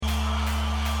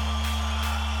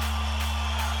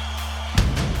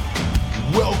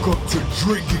Welcome to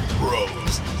Drinkin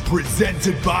Bros,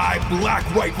 presented by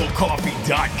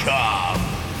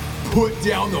BlackRifleCoffee.com. Put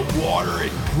down the water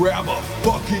and grab a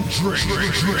fucking drink.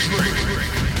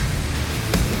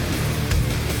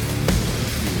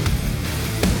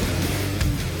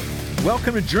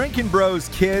 Welcome to Drinkin Bros,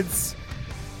 kids.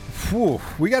 Whew,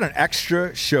 we got an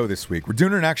extra show this week. We're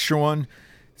doing an extra one.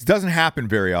 This doesn't happen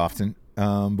very often,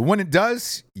 but when it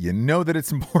does, you know that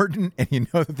it's important, and you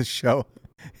know that the show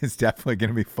is definitely going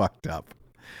to be fucked up.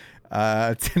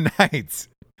 Tonight,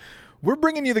 we're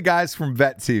bringing you the guys from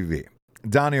Vet TV,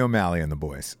 Donny O'Malley and the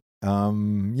boys.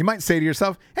 You might say to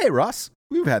yourself, hey, Ross,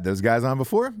 we've had those guys on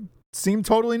before. Seem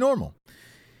totally normal.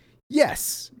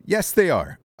 Yes, they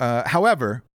are.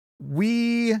 However,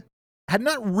 we had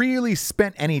not really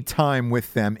spent any time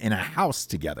with them in a house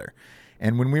together.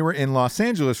 And when we were in Los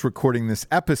Angeles recording this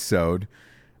episode,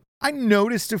 I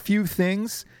noticed a few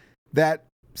things that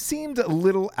seemed a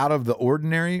little out of the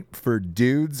ordinary for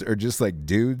dudes, or just like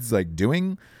dudes like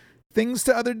doing things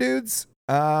to other dudes.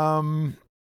 I'm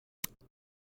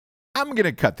going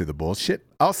to cut through the bullshit.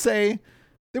 I'll say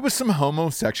there was some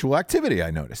homosexual activity I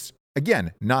noticed.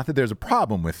 Again, not that there's a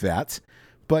problem with that,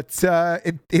 but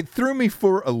it threw me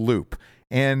for a loop.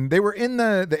 And they were in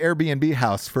the Airbnb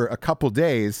house for a couple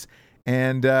days.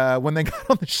 And when they got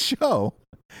on the show,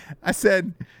 I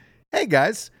said, hey,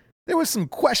 guys, there was some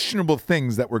questionable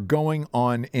things that were going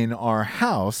on in our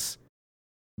house.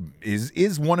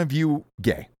 Is one of you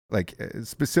gay? Like,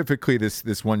 specifically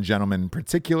this one gentleman in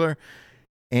particular.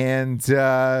 And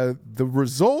the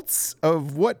results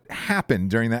of what happened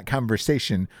during that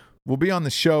conversation will be on the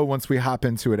show once we hop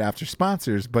into it after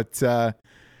sponsors. But I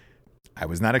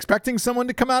was not expecting someone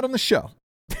to come out on the show.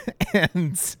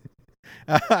 And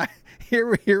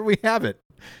here we have it.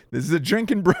 This is a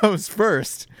Drinkin Bros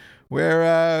first,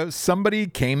 where somebody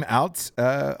came out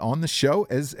on the show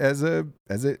as a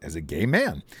gay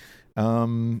man.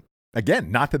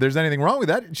 Again, not that there's anything wrong with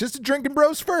that. It's just a Drinkin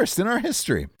Bros first in our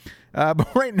history.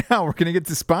 But right now, we're gonna get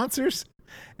to sponsors,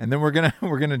 and then we're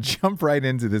gonna jump right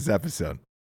into this episode.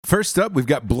 First up, we've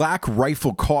got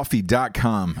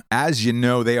BlackRifleCoffee.com. As you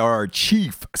know, they are our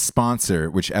chief sponsor,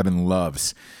 which Evan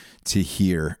loves to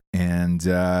hear, and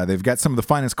they've got some of the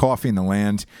finest coffee in the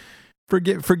land.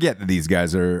 Forget that these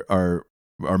guys are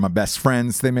my best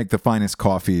friends. They make the finest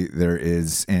coffee there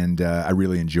is, and I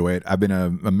really enjoy it. I've been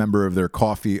a member of their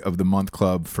Coffee of the Month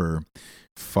Club for,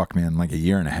 like a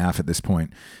year and a half at this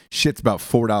point. Shit's about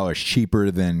 $4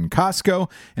 cheaper than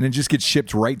Costco, and it just gets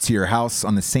shipped right to your house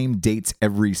on the same dates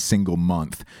every single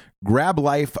month. Grab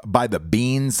life by the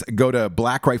beans. Go to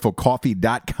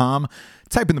BlackRifleCoffee.com.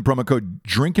 Type in the promo code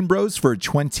Drinkin Bros for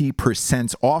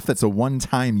 20% off. That's a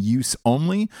one-time use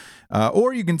only.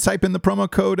 Or you can type in the promo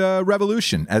code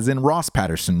Revolution, as in Ross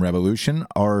Patterson Revolution,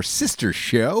 our sister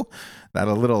show that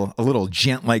a little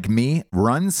gent like me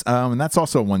runs. And that's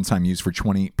also a one-time use for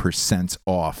 20%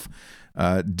 off.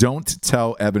 Don't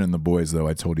tell Evan and the boys, though.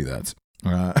 I told you that.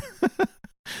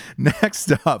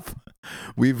 Next up,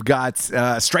 we've got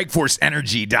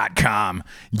StrikeForceEnergy.com.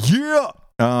 Yeah!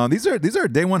 These are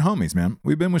day one homies, man.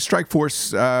 We've been with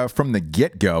Strikeforce from the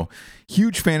get-go.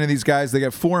 Huge fan of these guys. They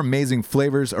got 4 amazing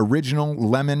flavors: original,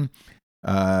 lemon,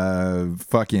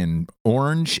 fucking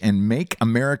orange, and Make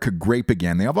America Grape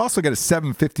Again. They have also got a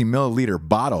 750 milliliter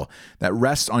bottle that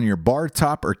rests on your bar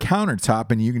top or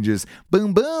countertop, and you can just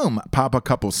boom, boom, pop a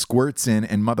couple squirts in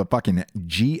and motherfucking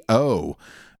G-O.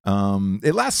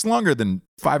 It lasts longer than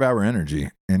 5-hour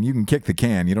energy, and you can kick the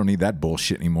can. You don't need that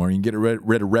bullshit anymore. You can get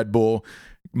rid of Red Bull,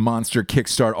 Monster,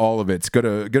 Kickstart, all of it. Go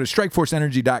to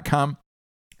StrikeForceEnergy.com.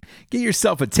 Get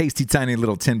yourself a tasty, tiny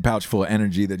little tin pouch full of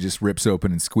energy that just rips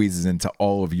open and squeezes into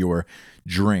all of your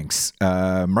drinks.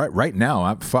 Right now,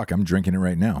 I'm drinking it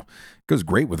right now. Goes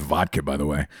great with vodka, by the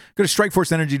way. Go to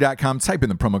StrikeForceEnergy.com. Type in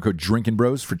the promo code Drinkin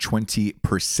Bros for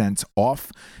 20%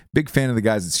 off. Big fan of the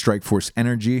guys at Strikeforce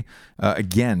Energy.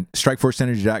 Again,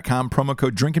 StrikeForceEnergy.com. Promo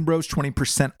code Drinkin Bros,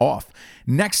 20% off.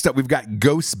 Next up, we've got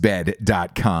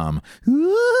GhostBed.com.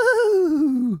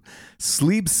 Ooh,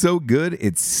 sleep so good,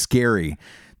 it's scary.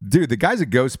 Dude, the guys at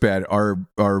GhostBed are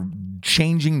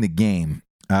changing the game.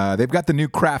 They've got the new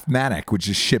Craftmatic, which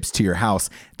just ships to your house.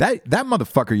 That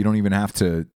motherfucker you don't even have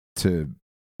to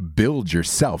build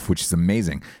yourself, which is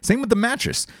amazing. Same with the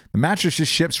mattress. The mattress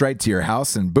just ships right to your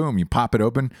house, and boom, you pop it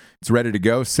open, it's ready to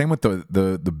go. Same with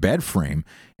the bed frame,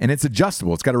 and it's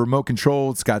adjustable. It's got a remote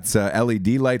control. It's got LED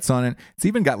lights on it. It's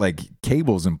even got like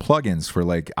cables and plugins for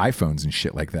like iPhones and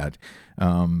shit like that.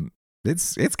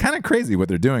 It's kind of crazy what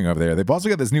they're doing over there. They've also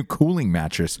got this new cooling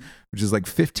mattress, which is like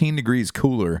 15 degrees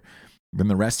cooler than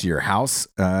the rest of your house.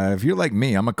 If you're like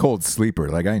me, I'm a cold sleeper.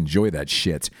 Like, I enjoy that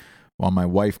shit. while my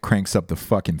wife cranks up the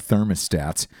fucking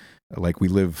thermostat like we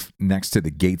live next to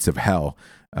the gates of hell.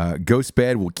 Ghost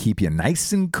Bed will keep you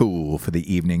nice and cool for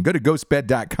the evening. Go to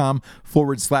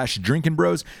ghostbed.com/Drinkin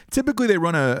Bros. Typically, they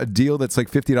run a deal that's like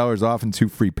 $50 off and 2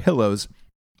 free pillows.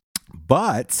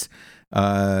 But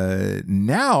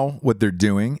now what they're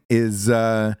doing is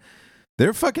they're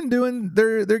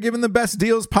giving the best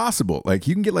deals possible. Like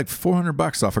you can get like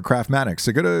 $400 off of Craftmatic.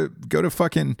 So go to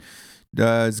fucking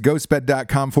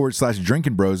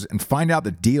ghostbed.com/Drinkin Bros and find out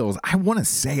the deals. I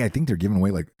think they're giving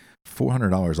away like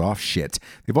 $400 off shit.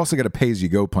 They've also got a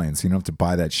pay-as-you-go plan, so you don't have to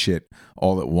buy that shit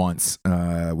all at once,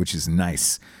 which is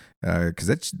nice.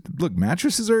 Because look,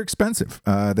 mattresses are expensive.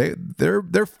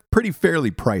 They're pretty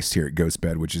fairly priced here at Ghost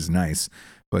Bed, which is nice.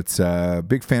 But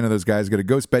big fan of those guys. Go to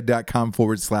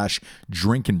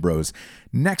ghostbed.com/Drinkin Bros.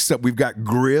 Next up, we've got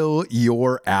Grill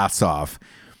Your Ass Off.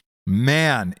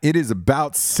 Man, it is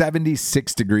about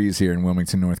 76 degrees here in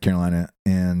Wilmington, North Carolina,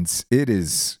 and it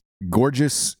is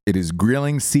gorgeous. It is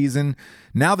grilling season.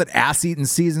 Now that ass-eating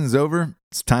season's over,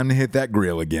 it's time to hit that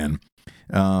grill again.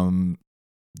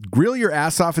 Grill Your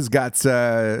Ass Off has got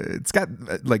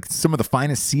like some of the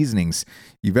finest seasonings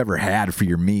you've ever had for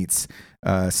your meats.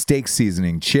 Steak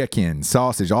seasoning, chicken,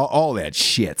 sausage, all that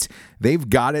shit. They've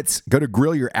got it. Go to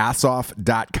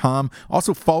grillyourassoff.com.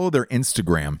 Also follow their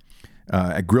Instagram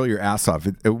at Grill Your Ass Off.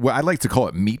 I like to call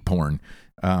it meat porn.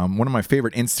 One of my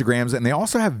favorite Instagrams, and they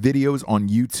also have videos on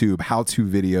YouTube, how-to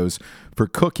videos for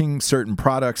cooking certain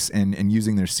products and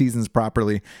using their seasons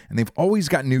properly. And they've always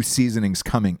got new seasonings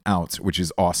coming out, which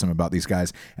is awesome about these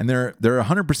guys. And they're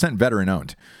 100% veteran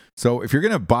owned. So if you're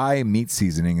gonna buy meat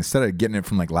seasoning instead of getting it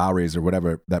from like Lowry's or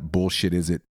whatever that bullshit is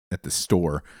at the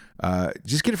store,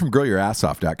 just get it from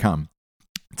grillyourassoff.com.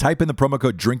 Type in the promo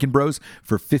code Drinkin Bros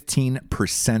for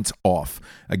 15% off.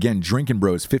 Again, Drinkin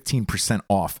Bros, 15%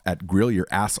 off at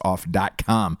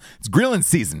grillyourassoff.com. It's grilling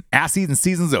season. Ass-eating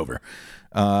season's over.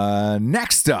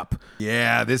 Next up.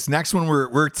 Yeah, this next one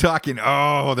we're talking,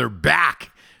 they're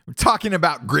back. We're talking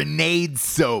about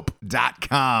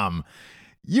grenadesoap.com.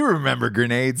 You remember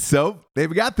Grenade Soap?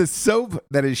 They've got the soap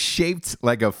that is shaped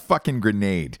like a fucking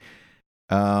grenade.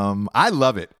 I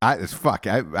love it. I've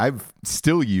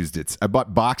still used it. I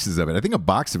bought boxes of it. I think a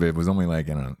box of it was only like,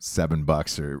 I don't know,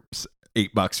 $7 or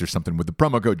 $8 or something. With the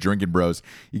promo code Drinkin Bros,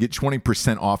 you get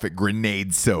 20% off at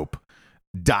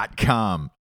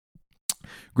grenadesoap.com.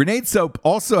 Grenade Soap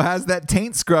also has that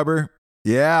taint scrubber.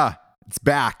 Yeah, it's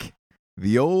back.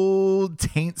 The old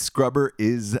taint scrubber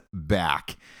is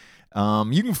back.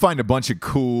 You can find a bunch of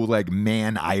cool like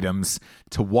man items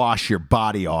to wash your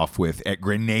body off with at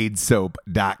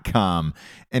grenadesoap.com.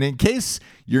 And in case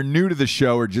you're new to the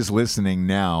show or just listening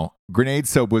now, Grenade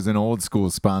Soap was an old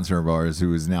school sponsor of ours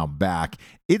who is now back.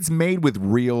 It's made with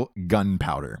real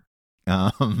gunpowder.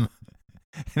 And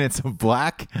it's a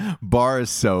black bar of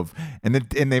soap. And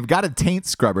they've got a taint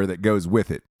scrubber that goes with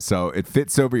it. So it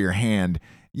fits over your hand.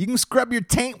 You can scrub your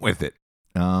taint with it.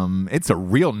 It's a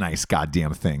real nice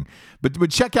goddamn thing. But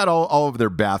check out all of their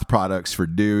bath products for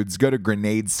dudes. Go to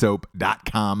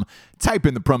grenadesoap.com. Type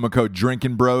in the promo code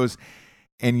Drinkin Bros,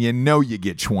 and you know you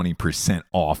get 20%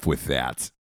 off with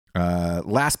that.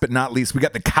 Last but not least, we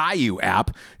got the Caillou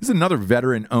app. This is another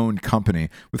veteran-owned company.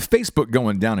 With Facebook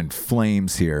going down in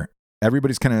flames here,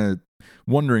 everybody's kind of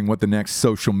wondering what the next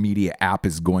social media app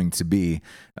is going to be.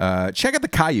 Check out the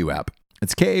Caillou app.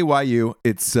 It's Kayu.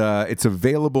 It's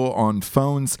available on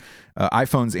phones,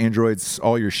 iPhones, Androids,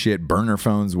 all your shit, burner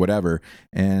phones, whatever.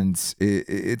 And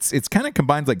it's kind of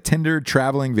combines like Tinder,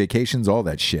 traveling, vacations, all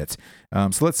that shit.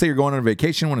 So let's say you're going on a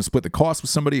vacation, want to split the cost with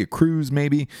somebody, a cruise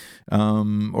maybe,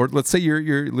 or let's say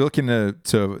you're looking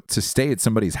to stay at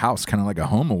somebody's house, kind of like a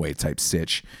home away type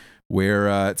sitch.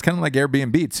 Where it's kind of like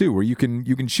Airbnb too, where you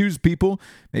can choose people,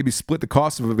 maybe split the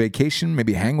cost of a vacation,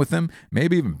 maybe hang with them,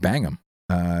 maybe even bang them.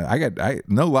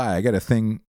 No lie, I got a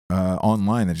thing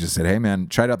online that just said, hey man,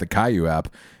 tried out the Caillou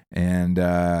app, and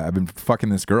I've been fucking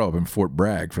this girl up in Fort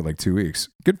Bragg for like 2 weeks.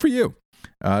 Good for you.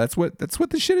 That's what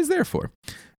the shit is there for.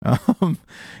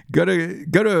 Go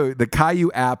to the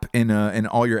Caillou app in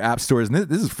all your app stores, and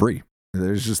this is free.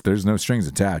 There's no strings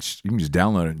attached. You can just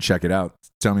download it and check it out.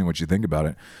 Tell me what you think about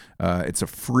it. It's a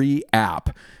free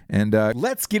app, and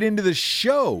let's get into the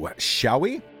show, shall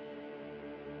we?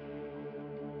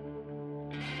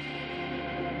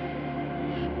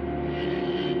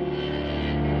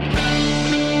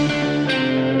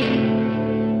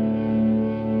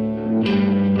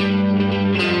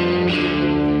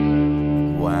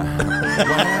 Wow.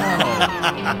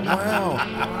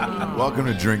 Welcome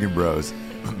to Drinkin Bros.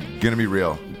 Gonna be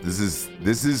real. This is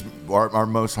our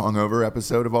most hungover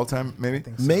episode of all time, maybe?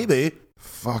 So. Maybe.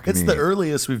 Fuck It's me. the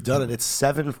earliest we've done it. It's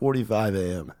 7:45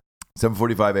 a.m.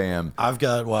 7:45 a.m. I've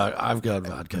got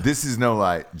vodka. This is no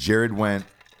lie. Jared went,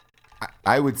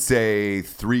 I would say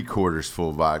 3/4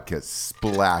 full vodka,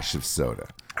 splash of soda.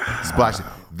 Splash.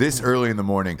 This early in the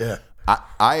morning. Yeah.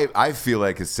 I feel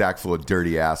like a sack full of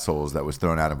dirty assholes that was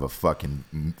thrown out of a fucking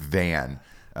van.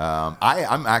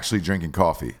 I'm actually drinking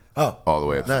coffee. All the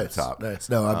way up to the top. Nice.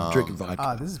 No, I'm drinking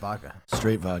vodka. This is vodka.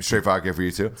 Straight vodka. Straight vodka for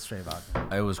you too? Straight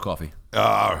vodka. It was coffee.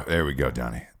 Oh, there we go,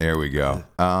 Donnie. There we go.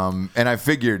 And I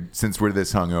figured since we're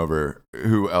this hungover,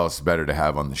 who else better to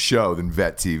have on the show than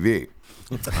Vet TV?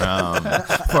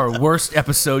 For our worst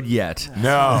episode yet.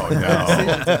 No.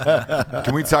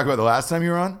 Can we talk about the last time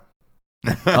you were on?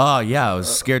 Oh, yeah. I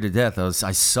was scared to death.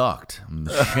 I sucked. I'm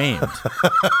ashamed.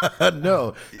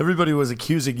 No, everybody was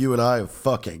accusing you and I of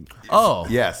fucking. Oh.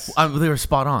 Yes. They were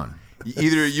spot on.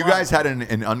 Either you guys had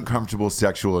an uncomfortable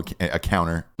sexual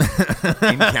encounter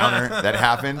that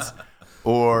happens,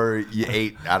 or you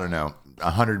ate, I don't know,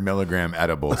 100 milligram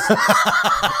edibles. One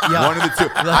of the two.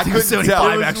 I couldn't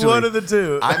tell. It was one of the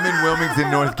two. I'm in Wilmington,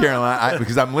 North Carolina,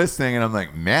 because I'm listening and I'm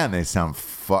like, man, they sound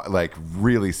like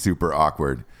really super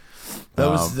awkward.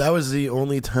 That was the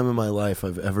only time in my life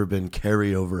I've ever been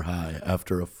carryover high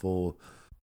after a full.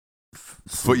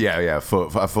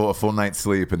 A full night's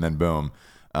sleep and then boom.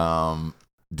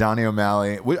 Donny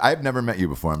O'Malley. I've never met you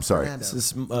before. I'm sorry. Fernando. This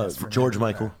is George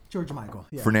Michael. George Michael.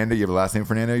 Yeah. Fernando. You have a last name,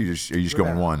 Fernando? Are you just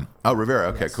going one? Oh, Rivera.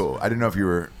 Okay, cool. I didn't know if you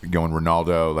were going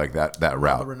Ronaldo, like that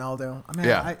route. Ronaldo. I mean,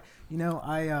 Yeah.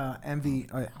 I envy.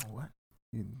 What?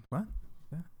 What?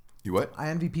 Yeah. You what? I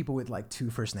envy people with like two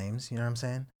first names. You know what I'm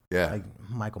saying? Yeah.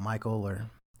 Like Michael or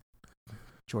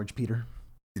George Peter.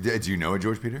 Do you know a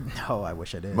George Peter? No, I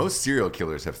wish I did. Most serial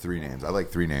killers have 3 names. I like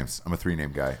 3 names. I'm a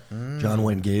 3-name guy. John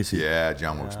Wayne Gacy. Yeah,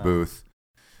 John Wilkes Booth.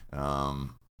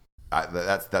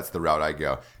 That's the route I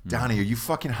go. Donnie, are you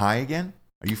fucking high again?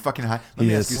 Are you fucking high? Let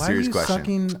me ask you a serious question.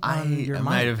 Sucking on your I mic?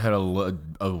 might have had a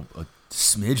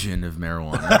smidgen of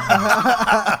marijuana.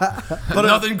 But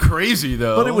nothing crazy,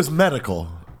 though. But it was medical.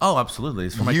 Oh, absolutely.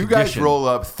 It's for my You condition. guys roll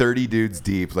up 30 dudes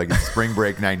deep like it's Spring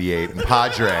Break 98 and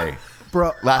Padre.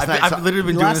 Bro, I've literally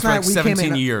been doing Last this for like night we came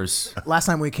 17 in- years. last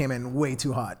time we came in way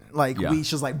too hot. Like Yeah. we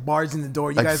just like bars in the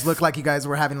door. You Like guys looked like you guys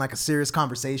were having like a serious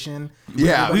conversation.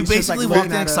 Yeah. We Everybody's just, basically looking walked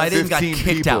in at us. excited and got 15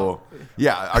 kicked people. out.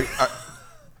 Yeah.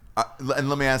 And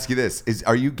let me ask you this.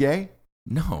 Are you gay?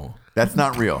 No. That's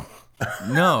not real.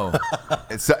 No.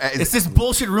 It's It's this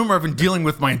bullshit rumor I've been dealing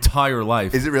with my entire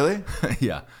life. Is it really?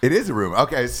 Yeah. It is a rumor.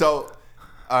 Okay, so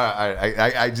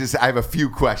I have a few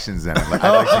questions then. I'd like to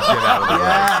get out of the way.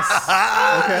 Yes.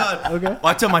 Okay. Well,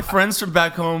 I tell my friends from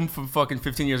back home from fucking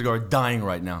 15 years ago are dying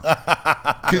right now.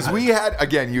 Because we had,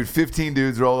 again, you had 15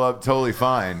 dudes roll up, totally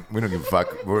fine. We don't give a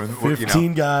fuck. We're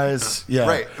 15 guys. Yeah.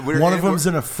 Right. One of them's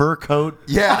in a fur coat.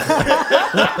 Yeah.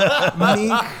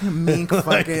 Mink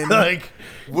fucking Like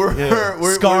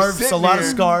We're scarves. sitting A lot of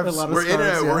here. scarves. A lot of We're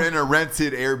scarves, we're yeah. in a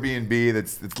rented Airbnb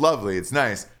it's lovely. It's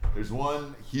nice. There's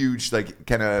one huge like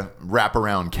kind of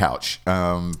wraparound couch.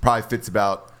 Probably fits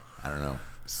about, I don't know,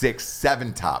 6,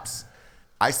 7 tops.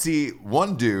 I see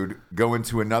one dude go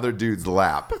into another dude's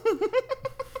lap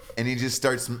and he just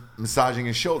starts massaging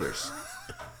his shoulders.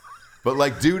 But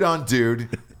like dude on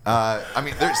dude, I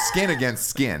mean they're skin against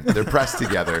skin. They're pressed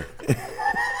together.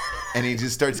 And he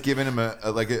just starts giving him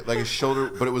a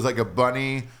shoulder, but it was like a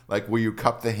bunny, like where you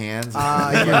cup the hands.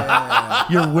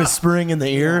 You're whispering in the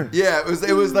ear. Yeah,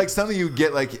 it was like something you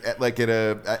get at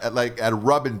a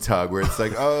rub and tug where it's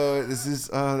like, oh,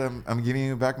 I'm giving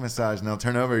you a back massage, and they'll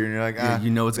turn over and you're like, You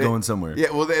know it's going somewhere.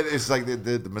 Yeah, well, it's like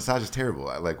the massage is terrible.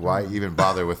 Like, why even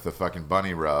bother with the fucking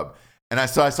bunny rub? And I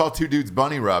saw 2 dudes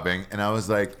bunny rubbing, and I was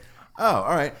like, oh,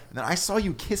 all right. And then I saw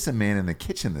you kiss a man in the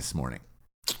kitchen this morning.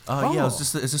 Yeah, it's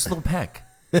just a little peck.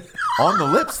 On the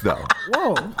lips, though.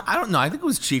 Whoa. I don't know. I think it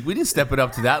was cheek. We didn't step it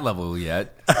up to that level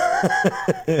yet.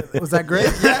 Was that great?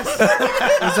 Yes.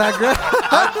 Was that great?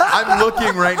 I'm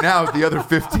looking right now at the other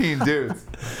 15 dudes.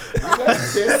 You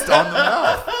guys kissed on the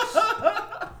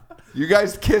mouth. You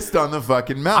guys kissed on the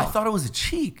fucking mouth. I thought it was a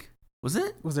cheek. Was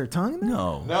it? Was there tongue in there?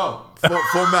 No. No,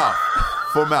 full mouth.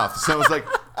 Full mouth. So it was like,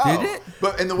 oh. Did it?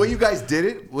 And the way you guys did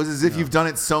it was as if you've done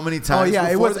it so many times Oh, yeah,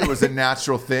 it before. was- It was a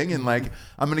natural thing. And like,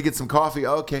 I'm going to get some coffee.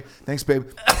 Oh, okay. Thanks, babe.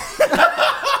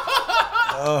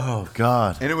 Oh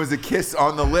God. And it was a kiss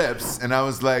on the lips. And I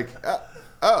was like,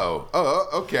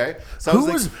 okay. So I Who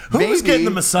was was like, getting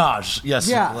the massage? Yeah, last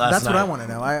that's night. what I want to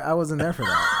know. I wasn't there for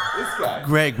that. This guy.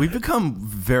 Greg, we've become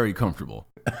very comfortable.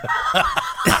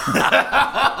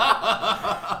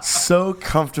 So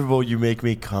comfortable you make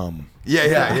me come.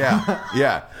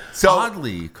 Yeah. So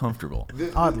Oddly comfortable.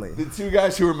 Oddly. the two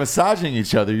guys who were massaging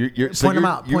each other, Point 'em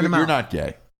out, point 'em You're out. not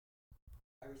gay.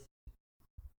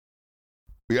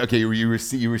 Okay, you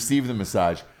receive the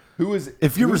massage. Who was?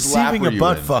 If you're whose lap receiving were a you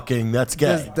butt in? fucking, that's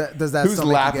gay. Does that Whose still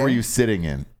make lap you were gay? you sitting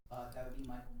in? That would be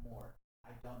Michael Moore. I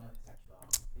don't know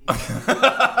sexuality.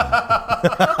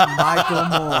 Michael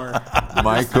Moore.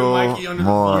 Michael Mikey under the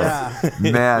Moore. Yeah.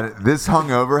 Man, this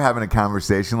hungover having a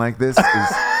conversation like this is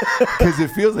because it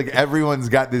feels like everyone's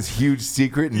got this huge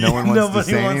secret and no one wants to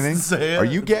Nobody say wants to anything. say it. Are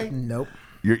you gay? Nope.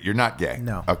 You're not gay.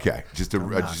 No. Okay, just a Oh,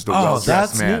 well-dressed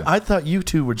that's man. new. I thought you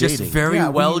two were Just dating. very Yeah,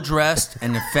 well dressed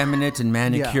and effeminate and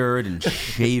manicured and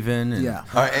shaven and Yeah.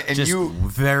 And just you,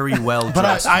 very well But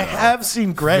dressed. I have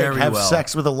seen Greg Very have well.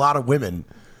 sex with a lot of women.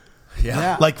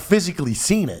 Yeah. Like physically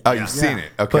seen it. you've seen it.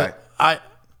 Okay. But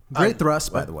Great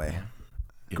thrust, by the way.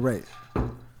 Great.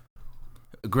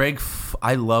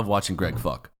 I love watching Greg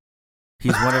fuck.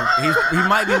 He's one of he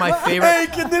might be my favorite. Hey,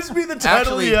 can this be the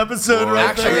title Actually- of the episode right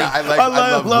actually, there?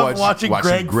 I love watching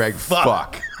Greg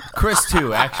fuck. Chris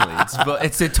too, actually.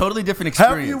 It's a totally different Have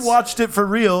experience. you watched it for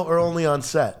real or only on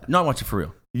set? Not watch it for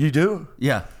real. You do?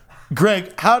 Yeah.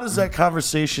 Greg, how does that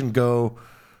conversation go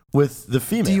with the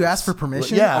female? Do you ask for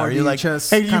permission? Yeah, or are do you you like, just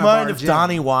hey, do you kind of mind barge if in?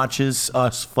 Donnie watches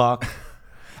us fuck?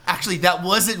 Actually, that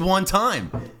wasn't one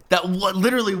time. That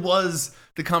literally was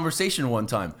the conversation one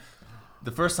time.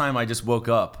 The first time I just woke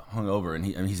up, hungover, and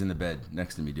he's in the bed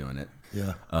next to me doing it.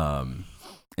 Yeah.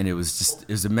 And it was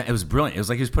brilliant. It was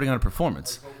like he was putting on a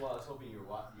performance.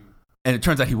 And it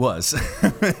turns out he was.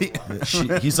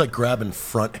 He's like grabbing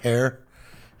front hair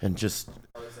and just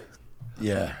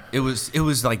yeah. It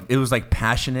was like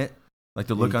passionate. Like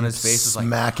the look on his face was like,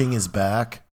 smacking his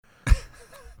back.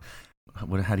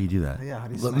 how do you do that? Yeah. How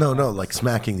do you No, like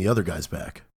smacking the other guy's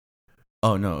back.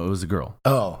 Oh no, it was a girl.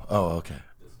 Oh, okay.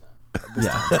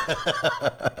 Yeah.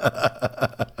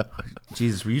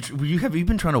 Jesus, have you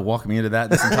been trying to walk me into that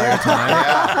this entire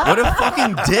time? What a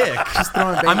fucking dick!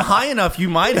 I'm high enough. You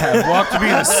might have walked me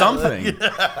into something.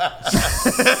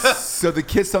 So the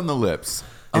kiss on the lips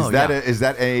Oh, is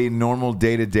that a normal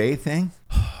day-to-day thing?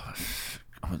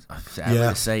 Sad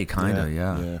to say, kind of,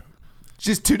 yeah.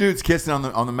 Just two dudes kissing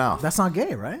on the mouth. That's not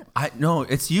gay, right? No,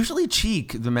 it's usually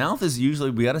cheek. The mouth is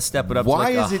usually we got to step it up.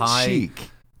 Why to like is a it high, cheek?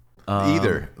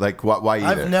 Either like why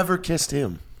either? I've never kissed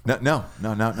him. No.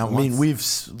 I mean, we've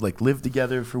like lived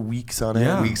together for weeks on end.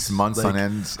 Yeah. weeks, months Like, on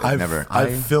end.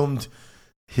 I've filmed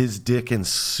his dick in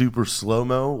super slow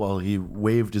mo while he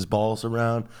waved his balls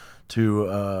around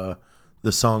to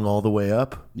the song "All the Way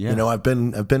Up." Yeah. You know, I've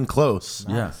been close.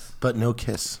 Yeah. but no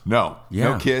kiss. No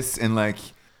Yeah. kiss, and like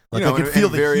you Like, know, I could in feel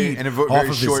a the very heat in a off very of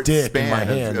his short dick in my span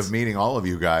hands. of meeting all of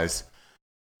you guys.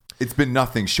 It's been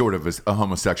nothing short of a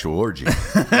homosexual orgy with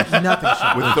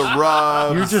Nothing. the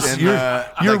rubs.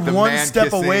 You're like the one man step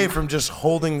kissing. away from just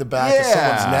holding the back of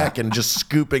someone's Yeah. neck and just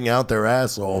scooping out their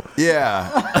asshole.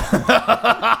 Yeah,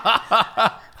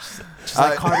 Just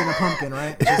like carving a pumpkin,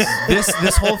 right? Just,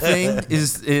 This whole thing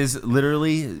is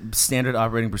literally standard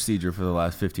operating procedure for the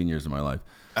last 15 years of my life.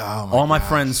 All my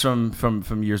friends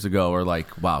from years ago are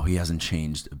like, wow, he hasn't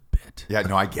changed a bit. yeah.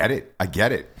 No, I get it.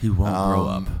 He won't grow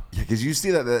up. Yeah, because you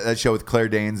see that show with Claire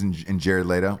Danes and Jared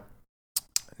Leto.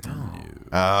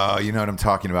 Oh, you know what I'm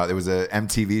talking about. There was a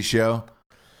MTV show,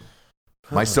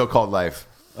 My So-Called Life.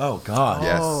 Oh God!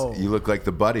 Yes, Oh. you look like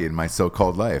the buddy in My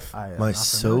So-Called Life. I am My not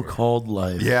familiar. so-called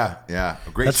life. Yeah, a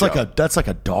great That's show. like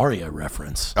a Daria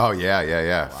reference. Oh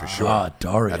yeah, for sure. Ah,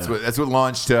 Daria. That's what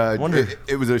launched. Wonder-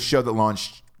 It was a show that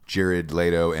launched Jared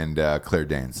Leto and Claire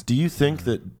Danes. Do you think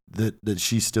that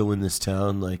she's still in this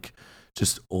town, like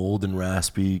just old and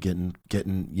raspy, getting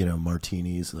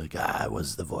martinis? Like, I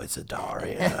was the voice of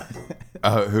Daria.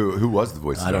 Who was the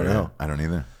voice? Of I don't Daria? know. I don't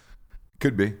either.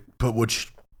 Could be. But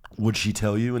would she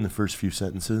tell you in the first few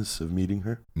sentences of meeting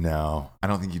her? No, I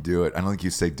don't think you do it. I don't think you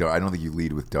say Daria. I don't think you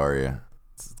lead with Daria.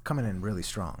 It's coming in really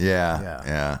strong.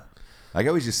 Yeah. Like I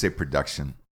always just say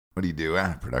production. What do you do?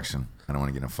 Production. I don't want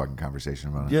to get in a fucking conversation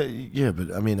about it. Yeah,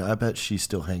 but I mean, I bet she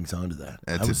still hangs on to that.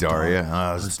 It's a Daria.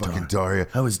 I was fucking Daria.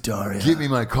 I was Daria. Give me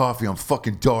my coffee. I'm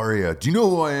fucking Daria. Do you know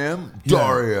who I am?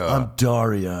 Daria. I'm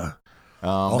Daria.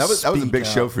 That was a speak big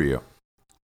show out. for you.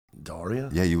 Daria?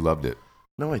 Yeah, you loved it.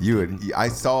 No, I didn't. I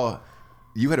saw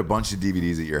you had a bunch of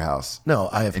DVDs at your house. No,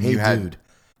 I have And Hey you had Dude.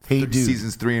 Hey Dude.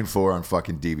 Seasons 3 and 4 on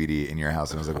fucking DVD in your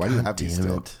house, and I was like, why do you have these damn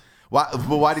still? it.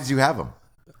 Why did you have them?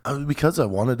 Because I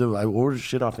wanted to. I ordered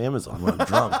shit off Amazon when I'm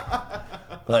drunk.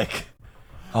 Like,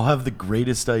 I'll have the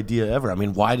greatest idea ever. I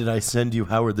mean, why did I send you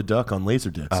Howard the Duck on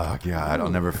Laserdisc? Oh God, I'll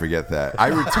never forget that. I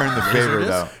returned the favor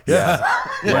though.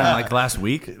 When, like last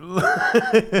week?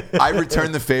 I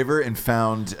returned the favor and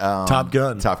found Top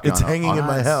Gun. Top Gun. It's hanging in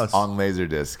my house. on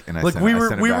Laserdisc, and I Like sent, we I were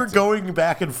sent it we back were to- going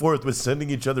back and forth with sending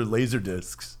each other laser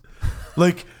discs.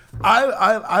 Like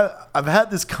I've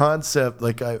had this concept.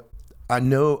 Like I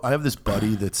know I have this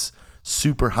buddy that's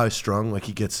super high strung. Like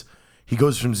he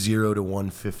goes from 0 to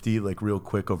 150 like real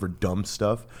quick over dumb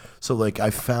stuff. So like I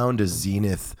found a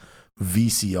Zenith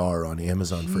VCR on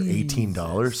Amazon for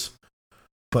 $18.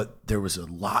 But there was a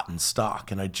lot in stock,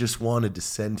 and I just wanted to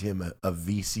send him a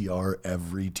VCR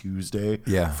every Tuesday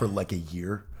for like a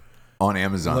year. on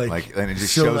Amazon, and it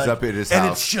just so, shows up at his and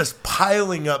house. it's just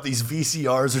piling up. These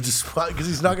VCRs are just because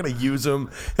he's not going to use them,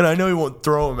 and I know he won't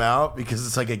throw them out because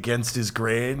it's like against his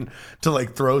grain to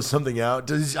like throw something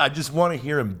out. I just want to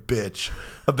hear him bitch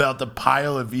about the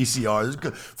pile of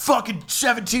VCRs. Fucking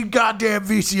 17 goddamn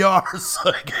VCRs.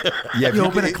 Like, Yeah, You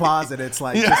open a closet, it's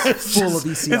like just full of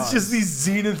VCRs. It's just these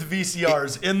Zenith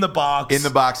VCRs in the box.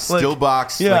 Still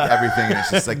boxed, yeah. like everything. And it's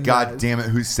just like, God damn it,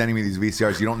 who's sending me these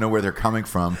VCRs? You don't know where they're coming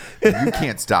from. You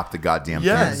can't stop the goddamn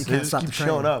Yes, thing. you can't they stop just keep the train.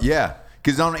 showing up. Yeah.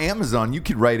 Because on Amazon, you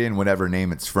could write in whatever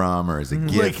name it's from or as a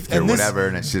gift or and whatever,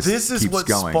 and it's just this is keeps what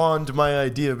going. spawned my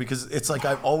idea because it's like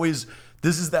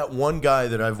this is that one guy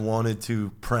that I've wanted to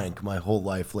prank my whole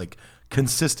life, like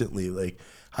consistently. Like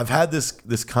I've had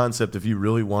this concept: if you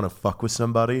really want to fuck with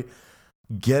somebody,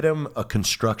 get them a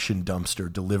construction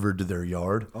dumpster delivered to their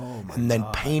yard, and then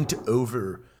paint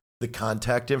over the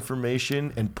contact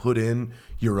information and put in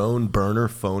your own burner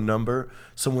phone number.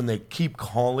 So when they keep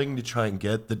calling to try and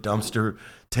get the dumpster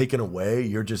taken away,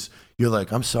 you're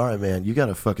like, I'm sorry, man, you got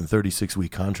a fucking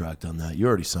 36-week contract on that. You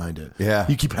already signed it. Yeah.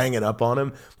 You keep hanging up on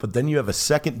him, but then you have a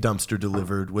second dumpster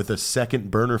delivered with a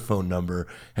second burner phone number.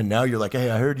 And now you're like,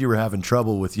 hey, I heard you were having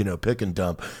trouble with, pick and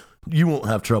dump. You won't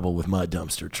have trouble with my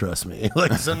dumpster, trust me.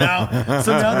 Like so now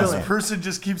this person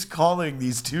just keeps calling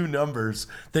these two numbers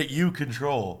that you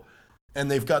control. And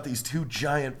they've got these two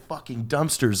giant fucking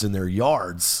dumpsters in their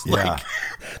yards. Yeah. Like,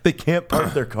 they can't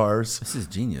park their cars. This is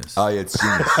genius. Oh, yeah, it's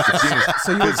genius. It's genius.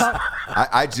 So you were 'Cause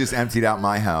I just emptied out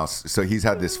my house. So he's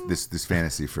had this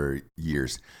fantasy for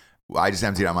years. I just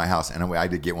emptied out my house, and I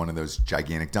had to get one of those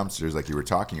gigantic dumpsters like you were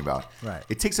talking about. Right.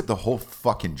 It takes up the whole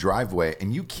fucking driveway,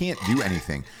 and you can't do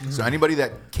anything. So anybody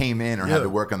that came in or had to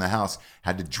work on the house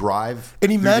had to drive And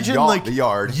through imagine the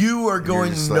yard. you are and you're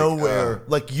going just like, nowhere.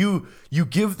 Like you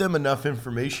give them enough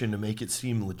information to make it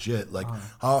seem legit. Like,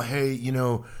 oh hey,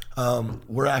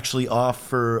 we're actually off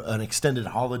for an extended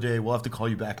holiday. We'll have to call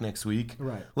you back next week.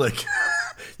 Right. Like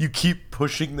you keep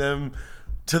pushing them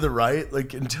to the right,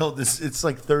 like until it's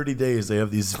like 30 days. They have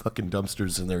these fucking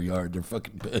dumpsters in their yard. They're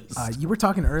fucking pissed. You were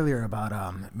talking earlier about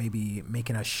maybe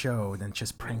making a show than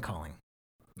just prank calling.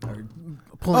 Or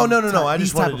pulling No. I these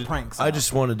just type wanted of pranks. I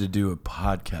just wanted to do a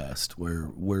podcast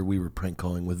where we were prank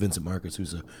calling with Vincent Marcus,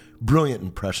 who's a brilliant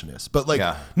impressionist. But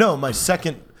no, my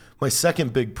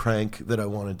second big prank that I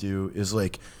want to do is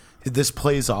like this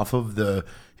plays off of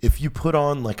if you put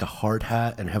on like a hard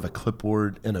hat and have a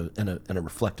clipboard and a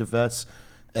reflective vest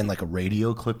and like a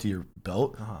radio clip to your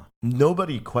belt,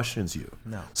 nobody questions you.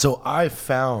 No. So I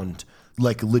found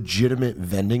like legitimate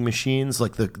vending machines,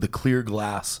 like the clear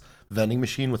glass vending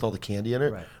machine with all the candy in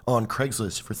it, on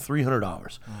Craigslist for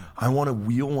 $300. I want to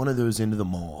wheel one of those into the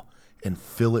mall and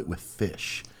fill it with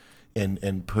fish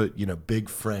and put, Big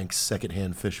Frank's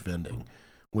secondhand fish vending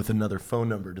with another phone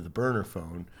number to the burner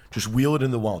phone. Just wheel it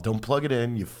in the wall. Don't plug it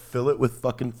in. You fill it with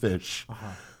fucking fish.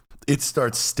 It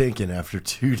starts stinking after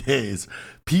 2 days.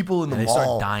 People in the they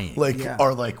mall start dying.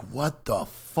 are like, what the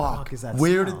fuck? is that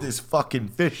Where smell? did this fucking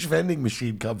fish vending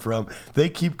machine come from? They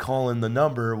keep calling the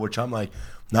number, which I'm like,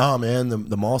 nah, man,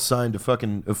 the mall signed a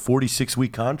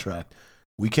 46-week contract.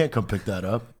 We can't come pick that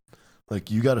up. Like,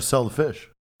 you got to sell the fish.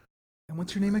 And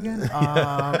what's your name again?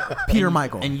 Peter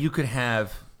Michael. And you could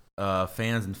have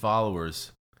fans and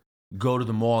followers go to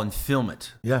the mall and film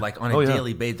it, like on a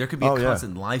daily basis. There could be a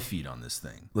constant live feed on this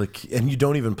thing. Like, and you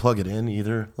don't even plug it in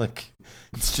either. Like,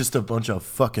 it's just a bunch of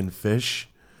fucking fish.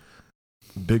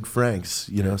 Big Frank's,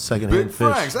 secondhand Big fish.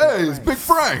 Franks. Hey, it's Big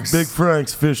Franks. Big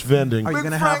Frank's fish vending. Are you Big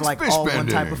going to have Frank's like fish all one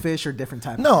vending. type of fish or different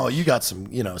type No, of fish? you got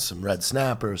some red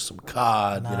snappers, some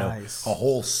cod, Nice. a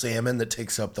whole salmon that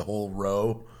takes up the whole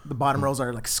row. The bottom rows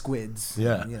are like squids.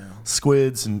 Yeah. You know.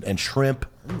 Squids and shrimp.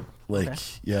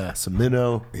 Some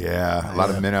minnow. Yeah, a lot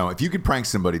of minnow. If you could prank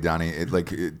somebody, Donnie,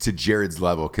 to Jared's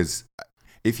level, because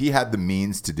if he had the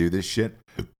means to do this shit,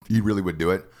 he really would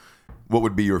do it. What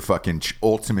would be your fucking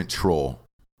ultimate troll?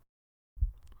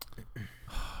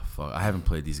 fuck. I haven't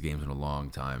played these games in a long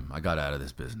time. I got out of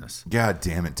this business. God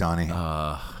damn it, Donnie.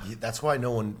 That's why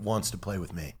no one wants to play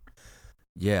with me.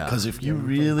 Yeah. Because if you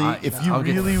really, I'll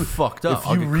get fucked up. if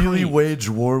I'll you get really creamed. wage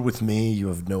war with me, you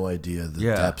have no idea the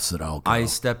depths that I'll go. I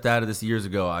stepped out of this years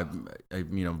ago. I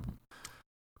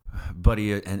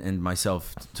Buddy and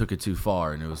myself took it too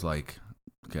far, and it was like,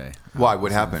 okay. Why? What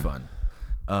this isn't happened? Fun.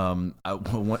 I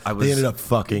was. They ended up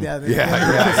fucking. Yeah.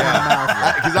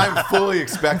 Because I'm fully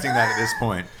expecting that at this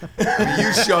point. When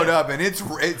you showed up, and it's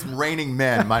raining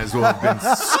men. Might as well have been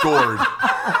scored.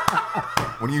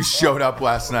 When you showed up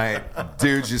last night,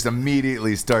 dudes just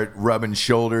immediately start rubbing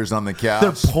shoulders on the couch.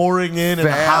 They're pouring in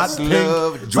Fast hot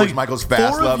Love. pink. George Michael's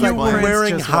Fast Four Love of is you were playing.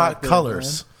 wearing Just hot walked in,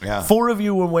 colors. Yeah. 4 of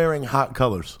you were wearing hot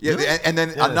colors. Yeah, and then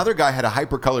another guy had a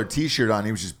hypercolored T-shirt on.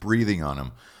 He was just breathing on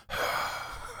him.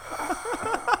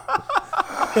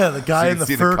 Yeah, the guy So you in the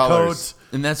see the fur colors. coat.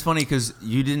 And that's funny because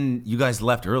you guys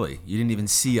left early. You didn't even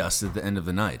see us at the end of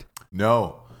the night.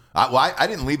 No. I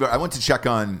didn't leave. I went to check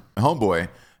on Homeboy.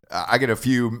 I get a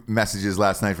few messages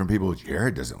last night from people.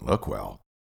 Jared doesn't look well.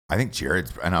 I think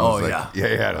Jared's. And I was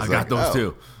yeah. I got those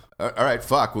too. All right,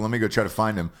 fuck. Well, let me go try to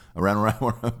find him. Around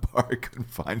a bar, I couldn't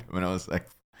find him, and I was like,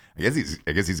 I guess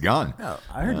he's gone. No,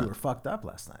 I heard you were fucked up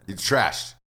last night. It's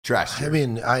trashed. Trash. I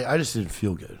mean, I just didn't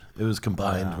feel good. It was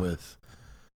combined with,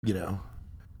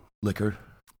 liquor.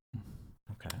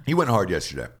 Okay. He went hard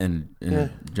yesterday. And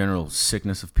general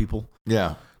sickness of people.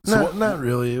 Yeah. Not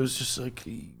really. It was just like,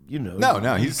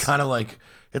 No, he's kind of like,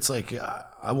 it's like,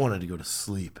 I wanted to go to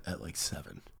sleep at like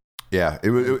 7. Yeah, it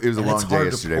was a And long it's day hard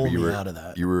to yesterday, pull but me out of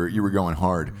that. you were going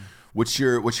hard. What's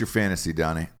your fantasy,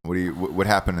 Donnie? What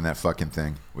happened in that fucking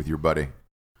thing with your buddy?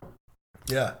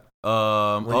 Yeah.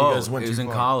 When you guys went it was too in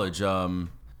far. college.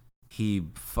 He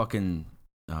fucking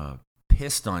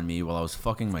pissed on me while I was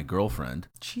fucking my girlfriend.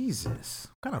 Jesus.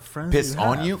 What kind of friends Pissed do you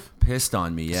on have? you? Pissed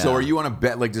on me, yeah. So are you on a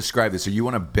bed? Like, describe this. Are you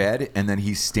on a bed and then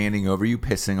he's standing over you,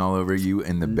 pissing all over you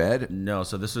in the bed? No,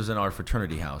 so this was in our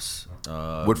fraternity house.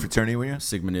 What fraternity were you?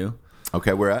 Sigma Nu,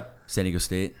 Okay, where at? San Diego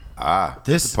State.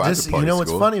 This that's a party it's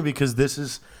school. funny because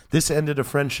this ended a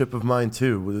friendship of mine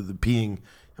too, with the peeing.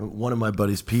 One of my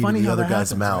buddies peed Funny in the how other that guy's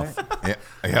happens, mouth. right?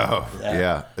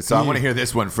 Yeah. So I want to hear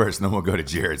this one first, and then we'll go to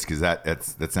Jared's because that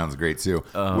sounds great too.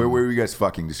 Where were you guys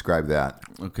fucking? Describe that.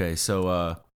 Okay,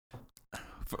 so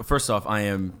first off,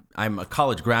 I'm a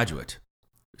college graduate,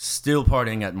 still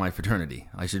partying at my fraternity.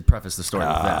 I should preface the story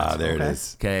with that. There it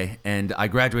is. Okay, and I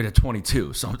graduated at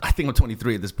 22, so I think I'm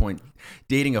 23 at this point,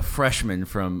 dating a freshman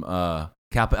from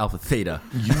Kappa Alpha Theta.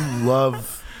 You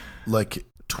love like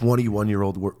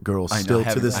 21-year-old girls I know, still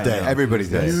to this I day. know. Everybody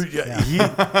does.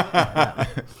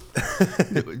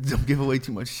 Don't give away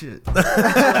too much shit. I'm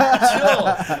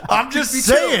just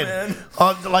saying. man.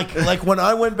 Like when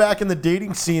I went back in the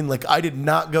dating scene, like I did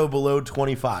not go below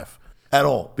 25 at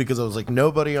all because I was like,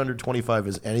 nobody under 25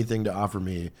 has anything to offer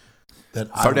me. That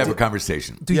It's hard to have a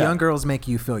conversation. Do Yeah. young girls make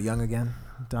you feel young again,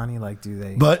 Donnie? Like, do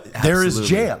they? But there is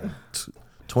Absolutely. jam.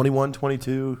 21,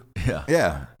 22.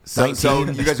 Yeah. So you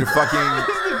guys are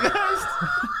fucking.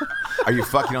 Are you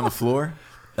fucking on the floor?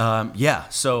 Yeah.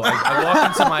 So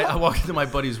I walk into my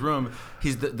buddy's room.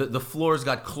 He's the floor's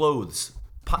got clothes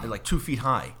like 2 feet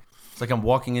high. It's like I'm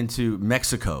walking into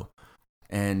Mexico,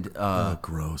 and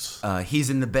Gross. he's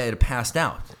in the bed, passed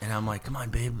out, and I'm like, "Come on,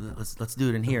 babe, let's do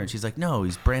it in here." And she's like, "No,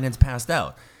 Brandon's passed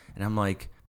out," and I'm like,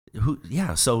 "Who?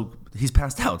 Yeah, so he's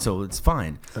passed out, so it's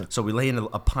fine." So we lay in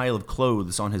a pile of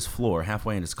clothes on his floor,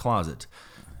 halfway in his closet,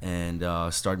 and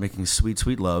start making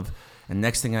sweet love. And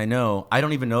next thing I know, I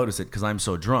don't even notice it because I'm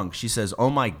so drunk. She says, "Oh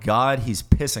my God, he's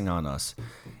pissing on us."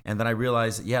 And then I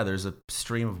realize, yeah, there's a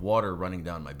stream of water running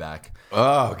down my back.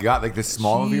 Oh God! Like the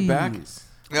small of your back.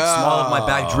 Small of my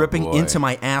back, dripping boy. into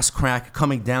my ass crack,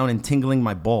 coming down and tingling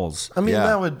my balls. I mean,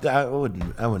 Yeah. I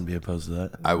wouldn't be opposed to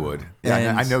that. I would. Yeah,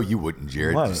 And- I know you wouldn't,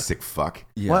 Jared. What? You sick fuck.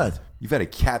 Yeah. What? You've had a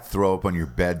cat throw up on your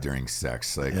bed during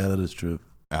sex. Like, Yeah, that is true.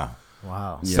 oh.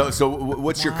 Wow. So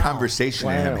what's your conversation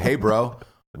to him? Hey, bro,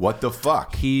 what the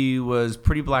fuck? He was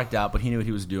pretty blacked out, but he knew what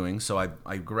he was doing. So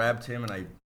I grabbed him and I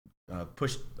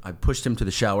pushed him to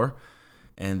the shower,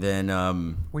 and then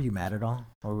Were you mad at all,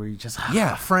 or were you just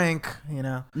Yeah. Frank? You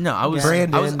know. no, I was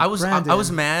Brandon. I was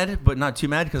Brandon. mad, but not too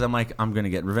mad because I'm like, I'm gonna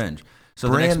get revenge. So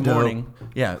the next Brando. morning,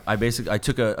 I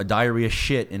took a diarrhea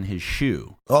shit in his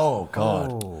shoe. Oh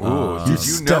God. Ooh, did you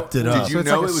know? stepped it up. Did you So it's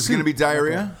know like a it was going to be soup.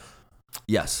 diarrhea?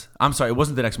 Yes, I'm sorry. It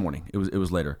wasn't the next morning. It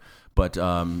was later. But it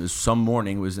was some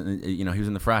morning. He was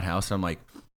in the frat house, and I'm like,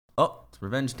 oh, it's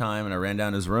revenge time. And I ran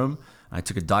down to his room. I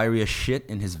took a diarrhea shit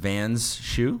in his Vans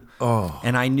shoe. Oh.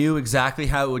 And I knew exactly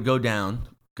how it would go down.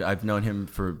 I've known him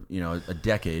for a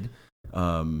decade.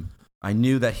 I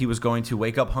knew that he was going to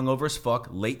wake up hungover as fuck,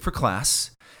 late for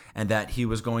class, and that he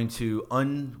was going to,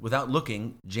 without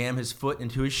looking, jam his foot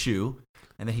into his shoe,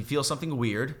 and then he'd feel something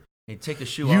weird. He'd take the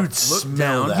shoe You'd off, look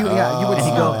down, that. You would and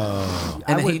he'd go.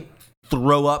 and then he'd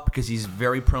throw up because he's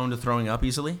very prone to throwing up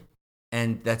easily.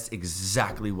 And that's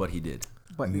exactly what he did.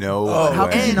 No. How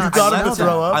way. can you not got him smell to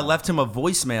throw that? up? I left him a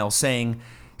voicemail saying,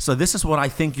 so this is what I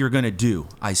think you're going to do.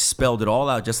 I spelled it all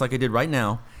out just like I did right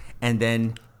now. And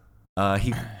then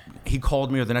he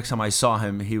called me, or the next time I saw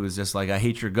him, he was just like, I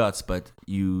hate your guts, but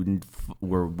you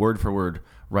were word for word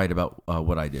right about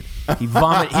what I did. He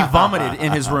vomited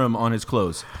in his room on his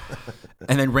clothes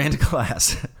and then ran to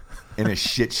class. In a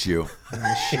shit shoe.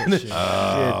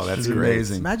 Oh, that's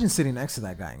amazing. Imagine sitting next to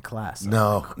that guy in class.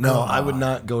 No, I would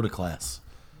not go to class.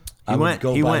 I would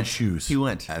go buy shoes. He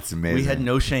went. That's amazing. We had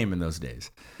no shame in those days.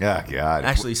 Yeah, God.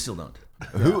 Actually, still don't.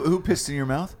 Who pissed in your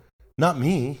mouth? Not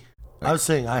me. I was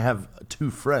saying I have 2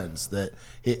 friends that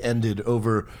it ended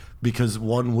over because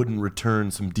one wouldn't return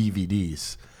some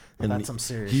DVDs. And That's some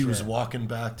serious He was shit. walking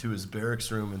back to his barracks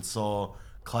room and saw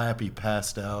Clappy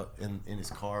passed out in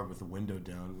his car with the window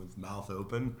down with mouth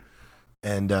open.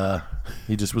 And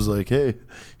he just was like, hey,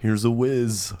 here's a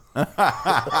whiz.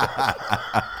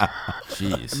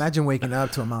 Jeez. Imagine waking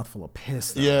up to a mouthful of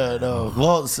piss. Though. Yeah, no.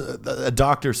 Well, a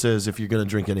doctor says if you're going to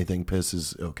drink anything, piss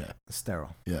is okay.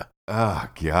 Sterile. Yeah. Oh,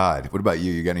 God. What about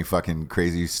you? You got any fucking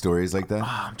crazy stories like that?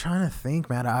 I'm trying to think,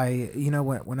 man.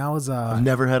 When I was I've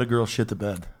never had a girl shit the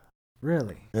bed.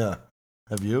 really. Yeah.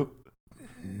 Have you?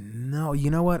 No, you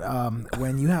know what?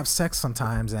 When you have sex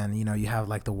sometimes, and you have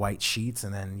like the white sheets,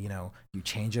 and then you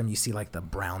change them, you see like the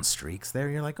brown streaks there.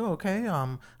 You're like, oh, okay.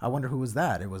 I wonder who was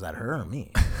that? Was that her or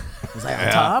me? Was I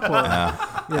on top?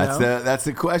 Or, That's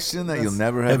the question that you'll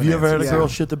never have. Have an you ever answer had a to. girl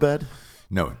shit the bed?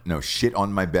 No, shit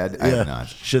on my bed. I have not.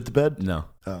 Shit the bed? No.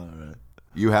 Oh, all right.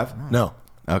 You have? No.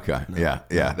 Okay. Yeah.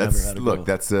 never That's had a girl. look.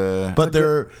 That's But there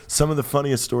are some of the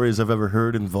funniest stories I've ever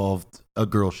heard involved a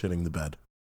girl shitting the bed.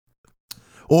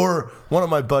 Or one of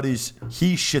my buddies,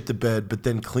 he shit the bed, but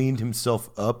then cleaned himself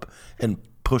up and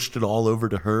pushed it all over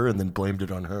to her, and then blamed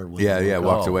it on her.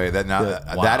 walked away. That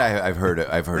Wow. that I've heard of.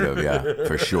 I've heard of. Yeah,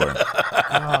 for sure.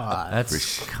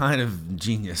 That's kind of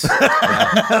genius.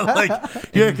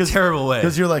 Because terrible way.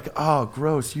 Because you're like, oh,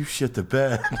 gross, you shit the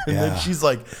bed, and then she's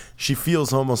like, she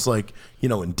feels almost like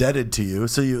indebted to you,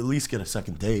 so you at least get a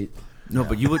second date. No,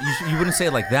 but you wouldn't say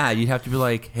it like that. You'd have to be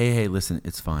like, hey, listen,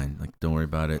 it's fine. Like, don't worry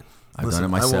about it. I've Listen,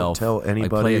 done it I won't myself. tell I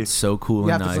anybody. play it so cool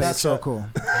you and have to play it nice. so cool.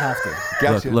 You have to.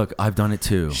 Gotcha. Look, I've done it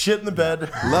too. Shit in the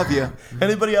bed. Love you.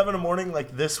 Anybody having a morning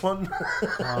like this one?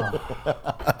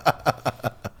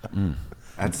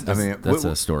 That's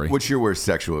a story. What's your worst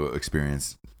sexual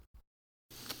experience?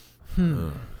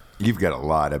 You've got a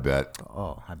lot, I bet.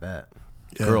 Oh, I bet.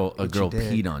 Yeah. A girl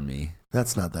did. peed on me.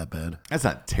 That's not that bad. That's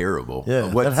not terrible.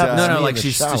 Yeah, What, that happens No, to no, me like in the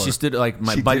she shower. stood like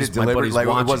my she buddies. did it My deliberately. buddies Like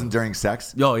watching. it wasn't during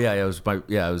sex. Oh yeah, it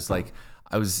was like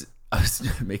I was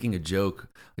making a joke,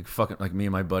 like fucking, like me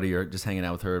and my buddy are just hanging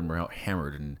out with her and we're out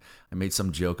hammered, and I made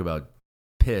some joke about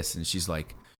piss, and she's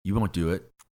like, "You won't do it,"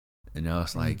 and I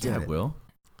was like, "Yeah, I will,"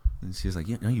 and she's like,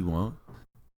 "Yeah, no, you won't,"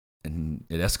 and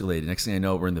it escalated. Next thing I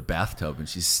know, we're in the bathtub, and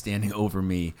she's standing over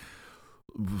me,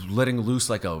 letting loose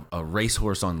like a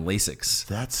racehorse on Lasix.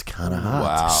 That's kind of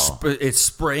hot. Wow. It's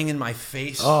spraying in my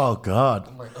face. Oh God,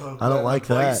 I don't like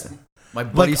that. My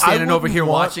buddy's Like, I standing over wouldn't here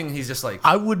want- watching. And he's just like,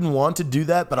 I wouldn't want to do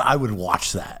that, but I would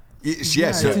watch that. Yeah,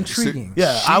 it's intriguing.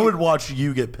 Yeah, I would watch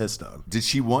you get pissed on. Did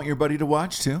she want your buddy to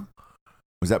watch too?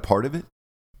 Was that part of it?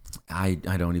 I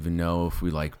don't even know if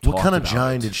we like. What kind of talked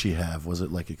gine about it. did she have? Was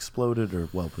it like exploded or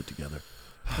well put together?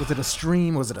 Was it a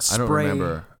stream? Was it a I spray? don't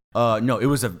remember. No, it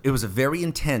was a very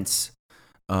intense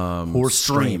Horse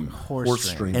stream. Horse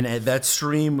stream. And at that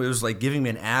stream, it was like giving me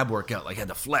an ab workout. Like I had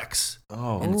to flex.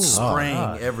 And it's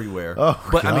spraying everywhere. Oh,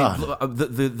 but God. I mean,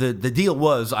 the deal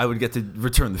was I would get to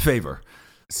return the favor.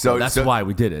 So that's why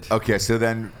we did it. Okay, so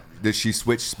then did she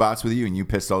switch spots with you and you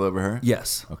pissed all over her?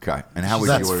 Yes. Okay, and how was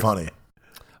That's yours? funny.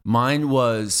 Mine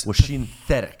was she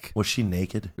pathetic. Was she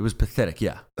naked? It was pathetic.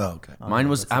 Yeah. Oh, okay. Mine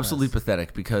was absolutely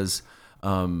pathetic because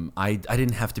I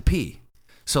didn't have to pee.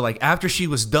 So like after she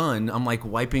was done, I'm like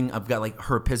wiping. I've got like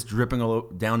her piss dripping all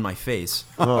down my face,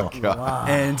 Oh God.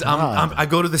 and I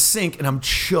go to the sink and I'm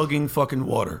chugging fucking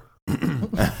water.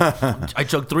 I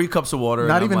chugged 3 cups of water.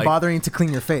 Not and even I'm like, bothering to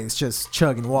clean your face, just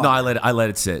chugging water. No, I let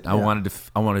it sit. I wanted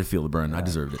to feel the burn. I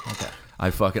deserved it. Okay.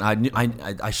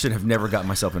 I should have never gotten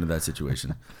myself into that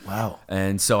situation. Wow.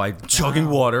 And so I chugging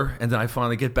water, and then I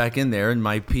finally get back in there, and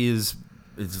my pee is.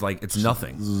 It's like it's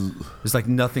nothing. It's like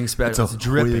nothing special. It's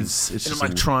dripping. whiz. It's and I'm just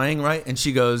like a- trying, right? And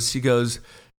she goes,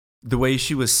 the way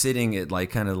she was sitting, it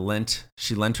like kind of lent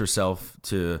herself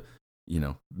to,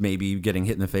 maybe getting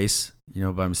hit in the face,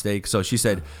 by mistake. So she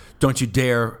said, "Don't you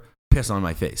dare piss on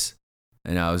my face."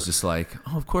 And I was just like,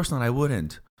 "Oh, of course not, I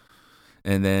wouldn't."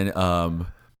 And then I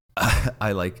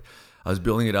was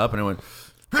building it up and I went,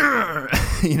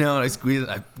 and I squeezed it.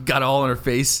 I got all on her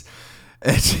face.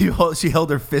 And she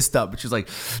held her fist up, and she was like,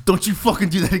 "Don't you fucking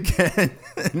do that again!"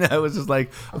 And I was just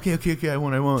like, "Okay, I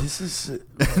won't." This is. And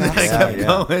then I kept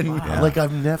going. Wow. Like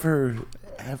I've never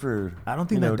ever. I don't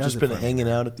think that does just it been for me. hanging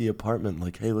out at the apartment.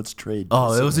 Like, hey, let's trade.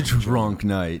 Oh, it was a drunk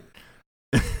night.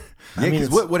 Yeah,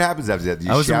 because what happens after that? Do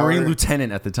you I was shower? a Marine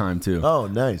lieutenant at the time too. Oh,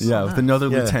 nice. Yeah, with another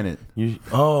Yeah. lieutenant.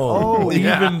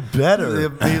 Even better.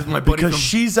 He's my buddy Because from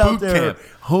she's out boot there, camp.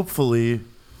 hopefully,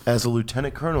 as a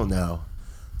lieutenant colonel now,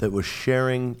 that was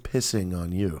sharing pissing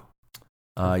on you.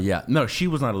 Yeah, no, she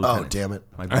was not a lieutenant. Oh, damn it!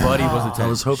 My buddy was a lieutenant. I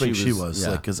was hoping she was.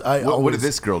 Yeah. Like, because I What always, did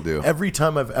this girl do? Every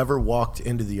time I've ever walked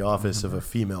into the office of a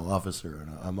female officer,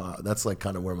 and that's like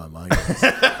kind of where my mind is.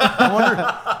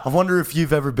 I wonder if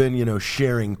you've ever been,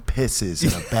 sharing pisses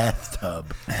in a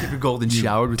bathtub. Keep your golden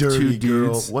showered with Dirty two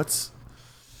girl. dudes. What's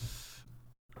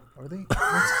Are they?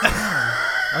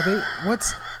 Are they?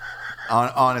 What's?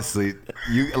 Honestly,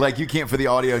 you can't for the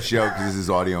audio show because this is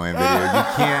audio and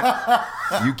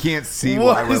video. You can't see why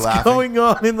what we're is laughing. going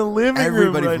on in the living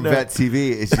Everybody room right from now? Vet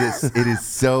TV, it is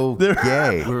so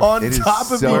gay. On It is top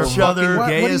of so each other.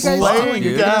 What are you as guys fuck, doing? dude.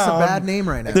 You're giving us a Down. bad name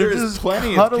right now. They're There is just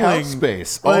plenty cuddling. of couch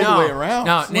space all the way around.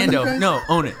 No, Nando, guys- no,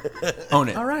 own it. Own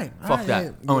it. All right. Fuck all right, that.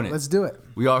 yeah, Own it. Let's do it.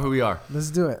 We are who we are.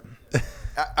 Let's do it.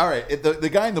 All right, the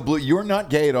guy in the blue, you're not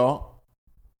gay at all?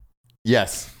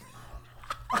 Yes.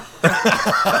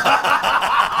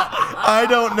 I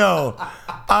don't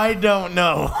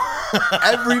know.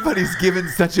 Everybody's given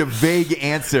such a vague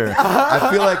answer. I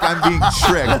feel like I'm being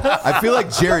tricked. I feel like,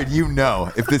 Jared,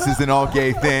 if this is an all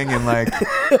gay thing and like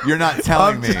you're not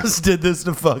telling me. Just did this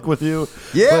to fuck with you.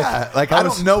 Yeah, like I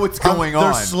don't know what's going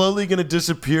on. They're slowly going to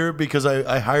disappear because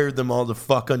I hired them all to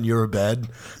fuck on your bed.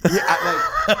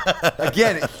 Yeah,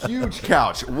 again, huge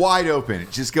couch, wide open.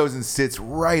 It just goes and sits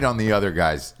right on the other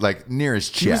guy's, like near his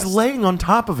She chest. was laying on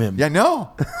top of him. Yeah,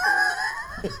 no.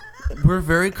 We're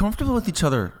very comfortable with each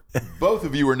other. Both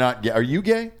of you are not gay. Are you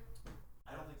gay?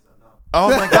 I don't think so. No. Oh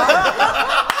my god.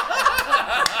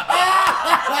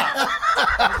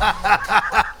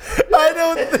 I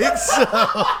don't think so.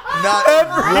 Not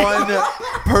one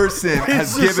person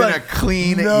has just given like, a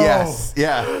clean no. yes.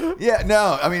 Yeah. Yeah,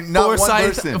 no. I mean, not one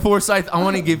person. Forsyth, I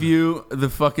want to give you the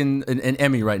fucking an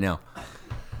Emmy right now.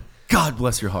 God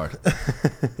bless your heart.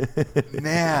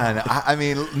 Man, I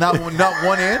mean, not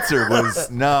one answer was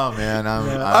no, man.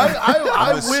 I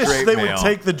I'm a wish straight they male. would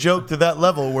take the joke to that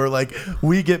level where like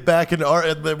we get back into our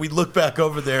and then we look back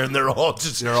over there and they're all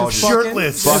just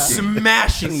shirtless. fucking.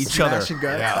 Smashing each other. Smashing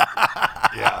guys.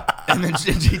 Yeah. And then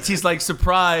JT's like,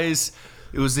 surprise.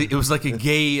 It was like a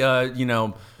gay,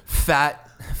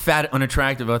 fat,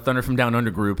 unattractive Thunder from Down Under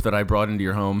group that I brought into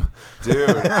your home. Dude,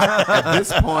 at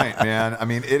this point, man, I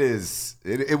mean,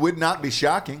 it would not be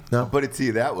shocking. No. I'll put it to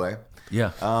you that way.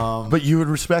 Yeah. But you would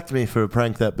respect me for a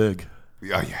prank that big. Oh,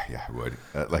 yeah, I would.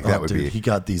 That would dude, be. He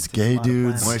got these gay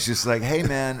dudes. When it's just like, hey,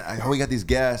 man, we got these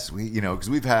guests. Because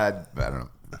we've had, I don't know,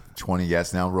 20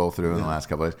 guests now roll through in the last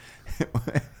couple of days.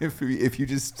 If you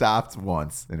just stopped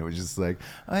once and it was just like,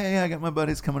 oh yeah, I got my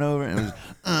buddies coming over, and it was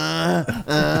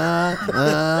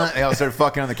they all started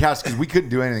fucking on the couch because we couldn't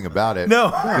do anything about it. No,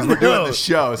 because we're doing the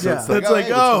show, so Yeah. it's like, It's like,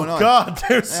 hey, what's going on? God,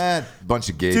 there's Bunch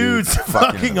of gay dudes dudes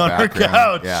fucking in the on her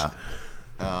background. couch.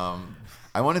 Yeah.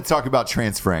 I want to talk about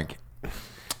Trans Frank.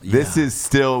 This is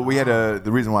still. We had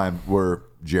the reason why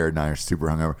Jared and I are super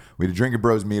hungover. We had a Drinkin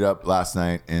Bros meetup last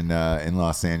night in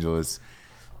Los Angeles.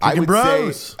 Drinkin'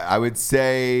 Bros. I would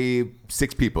say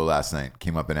 6 people last night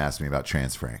came up and asked me about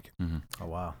Trans Frank. Oh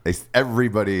wow.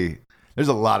 Everybody, there's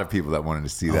a lot of people that wanted to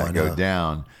see that I go know.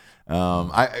 down.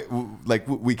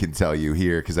 We can tell you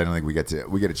here because I don't think we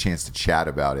get a chance to chat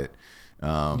about it.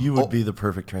 You would be the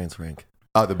perfect trans Frank.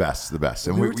 Oh, the best.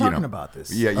 And We were talking about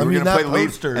this. Yeah, you I were mean, going to play that the lead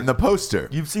poster. and the poster.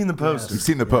 You've seen the poster. You've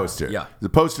seen the poster. Yeah. The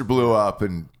poster blew up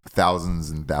and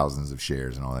thousands of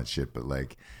shares and all that shit. But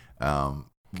like,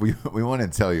 we want to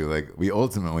tell you, like, we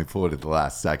ultimately pulled it at the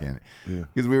last second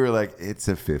because we were like, it's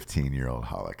a 15-year-old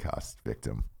Holocaust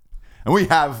victim, and we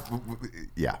have,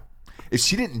 yeah. If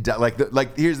she didn't die,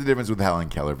 like here's the difference with Helen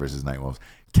Keller versus Nightwolves.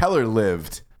 Keller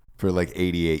lived for like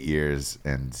 88 years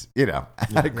and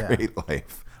had a great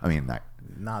life. I mean,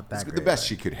 Not that it's great. the best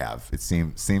she could have. It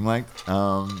seemed like.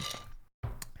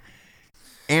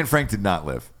 Anne Frank did not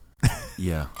live.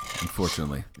 Yeah,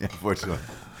 unfortunately. Unfortunately.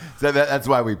 So that's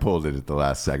why we pulled it at the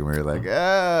last second. We were like,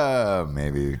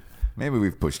 maybe. Maybe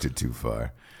we've pushed it too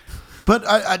far.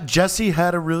 But Jesse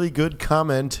had a really good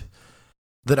comment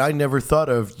that I never thought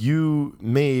of. You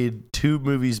made 2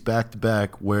 movies back to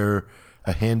back where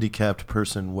a handicapped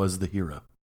person was the hero.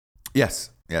 Yes.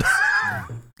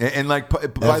 and like,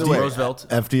 by the way, Roosevelt.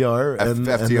 FDR.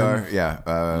 FDR, then, yeah.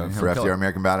 For FDR, Keller.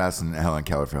 American Badass, and Helen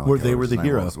Keller for Helen Where Keller, they were the Night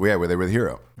hero. Wolves. Yeah, where they were the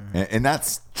hero. And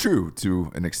that's true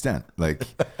to an extent. Like,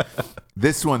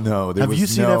 this one, though, there Have was you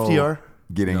seen no FDR?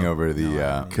 getting over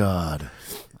the... God.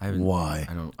 Why?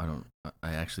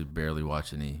 I actually barely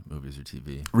watch any movies or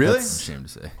TV. Really? I'm ashamed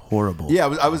to say. Horrible. Yeah,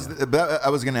 I was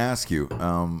going to ask you,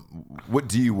 what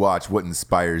do you watch? What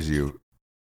inspires you?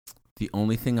 The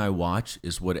only thing I watch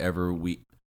is whatever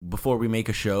before we make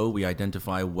a show, we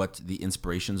identify what the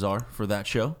inspirations are for that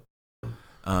show.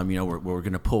 We're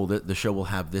going to pull the show will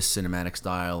have this cinematic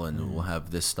style, and we'll have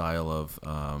this style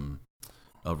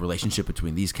of relationship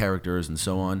between these characters and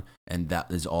so on, and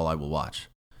that is all I will watch.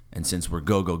 And since we're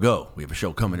go, we have a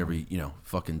show coming every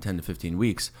fucking 10 to 15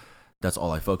 weeks. That's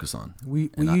all I focus on. We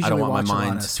And usually I don't want watch my a lot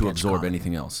mind of to sketch absorb comedy.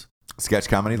 anything else. Sketch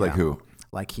comedy? Like who?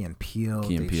 Like Key and Peele,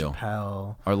 Key and Dave Peele.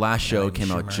 Chappelle. Our last show Amy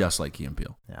came out Schumer. just like Key and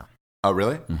Peele. Yeah. Oh,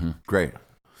 really? Mm-hmm. Great.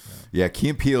 Yeah, Key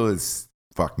and Peele is...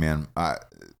 Fuck, man.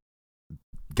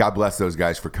 God bless those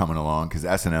guys for coming along, because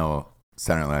SNL,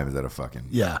 Saturday Night Live is at a fucking...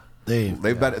 Yeah. They've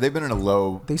been in a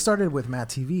low... They started with Matt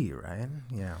TV, right?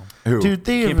 Yeah. Who? Dude,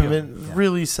 they Can't haven't be- been...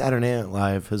 Really, Saturday Night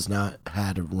Live has not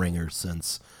had a ringer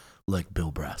since, like,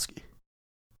 Bill Brasky.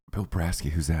 Bill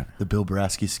Brasky, who's that? The Bill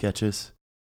Brasky sketches.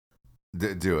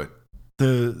 Do it.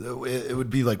 It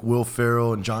would be like Will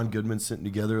Ferrell and John Goodman sitting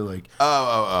together, like,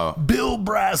 Oh. Bill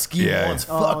Brasky Yeah. once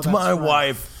Oh, fucked that's my right.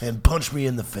 wife and punched me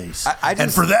in the face. I and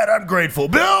just- for that, I'm grateful.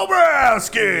 Bill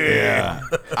Brasky! Yeah.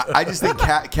 I just think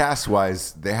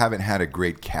cast-wise, they haven't had a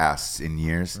great cast in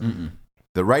years. Mm-mm.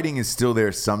 The writing is still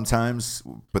there sometimes,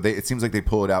 but it seems like they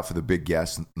pull it out for the big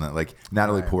guests. Like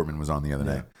Natalie Portman was on the other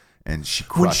night, and she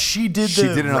crushed. When she did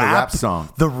another rap song.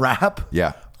 The rap?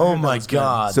 Yeah. Oh my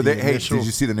God. So the hey, initial- did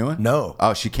you see the new one? No.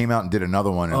 Oh, she came out and did another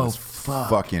one. And Oh, it was fuck.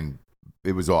 fucking.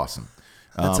 It was awesome.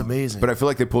 That's amazing. But I feel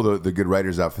like they pull the good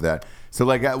writers out for that. So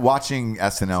like watching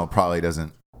SNL probably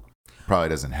doesn't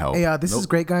help. Hey, this is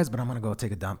great, guys, but I'm gonna go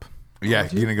take a dump. Yeah,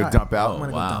 you're gonna go dump out. I'm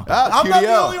gonna wow. go dump. Ah, I'm not the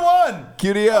QDO. only one.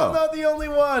 QDO. I'm not the only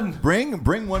one.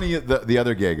 Bring one of the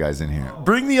other gay guys in here.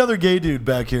 Bring the other gay dude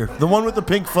back here. The one with the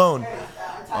pink phone.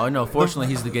 Oh no! Fortunately,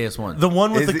 he's the gayest one. The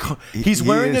one with Is the... it- he's he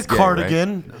wearing a is gay,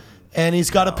 cardigan, and he's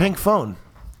got a pink phone.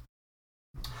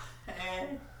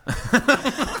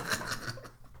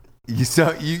 You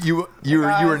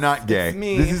were not gay. it's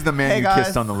me. This is the man Hey, you guys.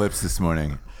 kissed on the lips this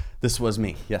morning. This was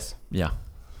me, yes. Yeah,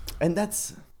 And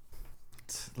let's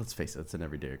face it, it's an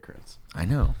everyday occurrence. I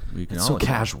know. We can It's all so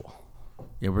casual.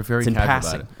 Yeah, we're very It's in casual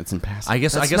passing. about it. It's in passing. I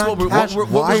guess That's what not we're casual.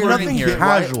 what There's we're learning nothing here.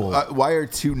 casual. Why are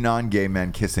two non-gay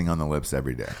men kissing on the lips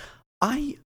every day?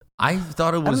 I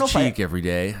thought it don't was know if I- cheek every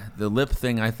day. The lip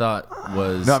thing I thought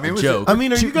was No, I mean, it a was joke. I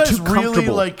mean, are you guys too really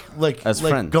comfortable like as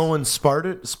friends. going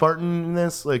Spartan in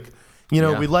this? Like,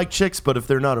 Yeah. we like chicks, but if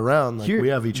they're not around, like we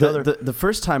have each the, other. The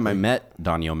first time I met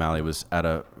Donny O'Malley was at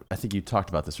I think you talked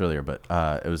about this earlier, but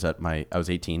it was I was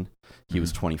 18. He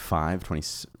was 25, 20,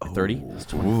 30.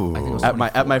 Ooh. At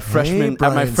my freshman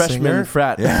Bryan Singer.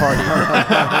 frat party.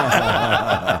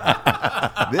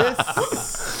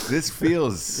 This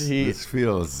feels. It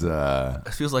feels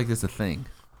like it's a thing.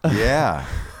 Yeah.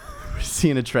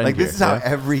 Seeing a trend Like here. this is how yeah?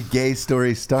 every gay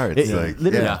story starts. Like,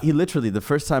 literally, yeah. he literally the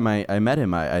first time I met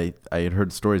him, I had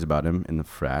heard stories about him in the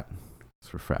frat. It's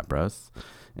for frat bros.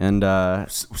 And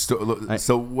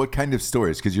So what kind of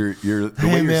stories? Because you're the Hey,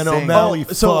 way you're man, saying. O'Malley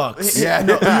so- fucks. Yeah.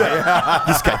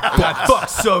 this guy fucks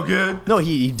so good. No,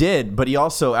 he did, but he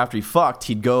also after he fucked,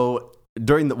 he'd go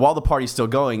while the party's still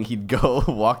going, he'd go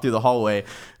walk through the hallway,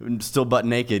 still butt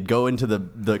naked, go into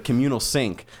the communal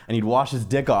sink, and he'd wash his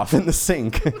dick off in the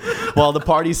sink while the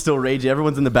party's still raging.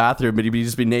 Everyone's in the bathroom, but he'd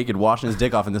just be naked, washing his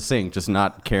dick off in the sink, just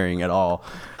not caring at all.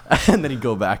 And then he'd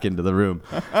go back into the room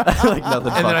like nothing fucking And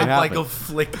then I'd happened. go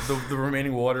flick the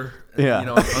remaining water. Yeah.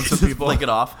 on some Just people. flick it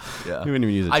off. Yeah. You wouldn't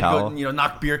even use a I'd towel. go,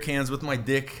 knock beer cans with my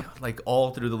dick like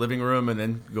all through the living room, and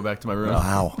then go back to my room.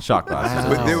 Wow. Shot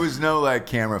glasses. But there was no like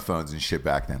camera phones and shit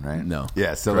back then, right? No.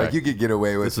 Yeah. So Correct. like you could get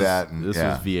away with that. And, This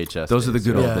yeah. was VHS. Those are the days,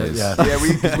 good so- old days. Yeah.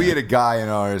 Yeah, we had a guy in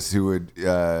ours who would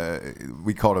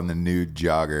we called him the nude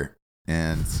jogger,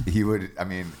 and he would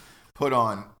put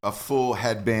on a full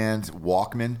headband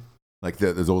Walkman, like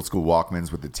those old school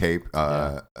Walkmans with the tape,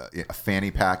 a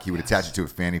fanny pack. He would attach it to a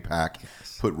fanny pack,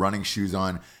 put running shoes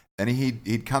on, and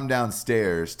he'd come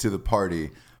downstairs to the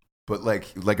party, but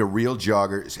like a real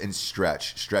jogger and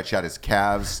stretch out his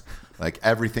calves. like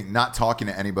everything, not talking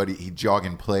to anybody. He'd jog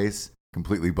in place,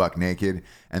 completely buck naked,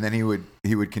 and then he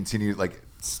would continue like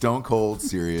stone cold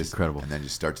serious, Incredible, and then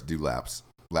just start to do laps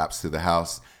to the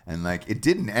house, and like it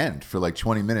didn't end for like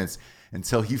 20 minutes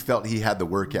until he felt he had the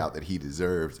workout that he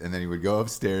deserved, and then he would go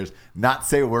upstairs, not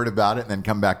say a word about it, and then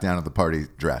come back down to the party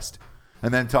dressed.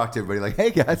 And then talk to everybody like,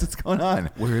 hey, guys, what's going on?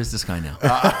 Where is this guy now?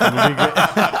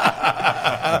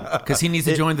 Because he needs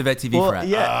to join the Vet TV frat.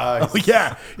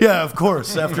 Yeah, of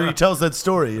course. After he tells that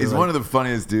story. He's one of the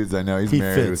funniest dudes I know. He's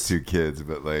married with fits. 2 kids,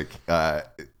 but like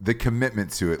the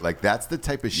commitment to it, like that's the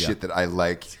type of shit that I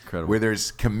like, where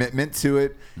there's commitment to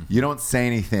it. You don't say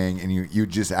anything, and you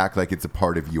just act like it's a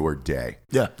part of your day.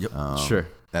 Yeah. Yep. Sure.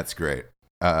 That's great.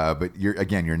 But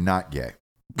you're not gay.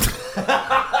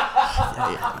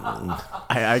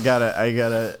 I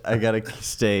gotta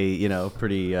stay,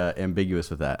 pretty ambiguous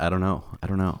with that. I don't know.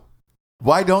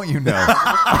 Why don't you know?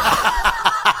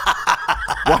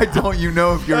 Why don't you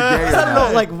know if you're gay or I don't not?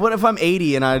 know. Like, what if I'm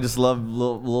 80 and I just love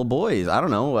little boys? I don't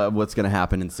know what's gonna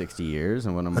happen in 60 years,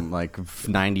 and when I'm like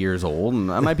 90 years old,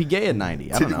 and I might be gay at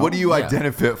 90. I don't know. What do you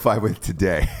identify with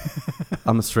today?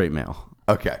 I'm a straight male.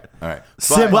 Okay, all right.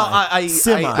 Semi. Well,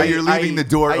 But you're leaving the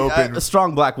door open. A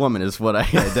strong black woman is what I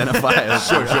identify as.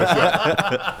 Sure.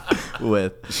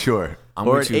 With. Sure. I'm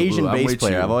Or with an you, Asian Blue. I'm bass with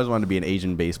player. you. I've always wanted to be an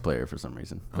Asian bass player for some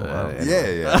reason. But,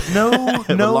 anyway. Yeah.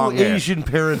 No long hair. Asian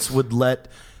parents would let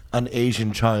an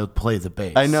Asian child play the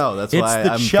bass. I know, that's it's why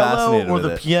the I'm cello fascinated or with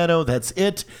the it. piano. That's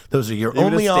it. Those are your Even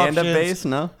only a stand-up options. bass?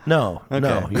 No? No,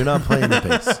 you're not playing the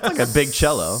bass. Like a big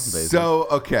cello. Basically. So,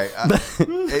 okay.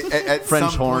 At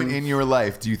French some horn. point in your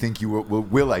life, do you think you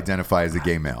will identify as a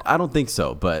gay male? I don't think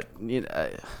so, but You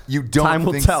don't time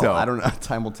will think tell. so? I don't know.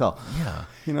 Time will tell. Yeah.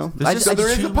 So there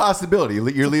is a possibility.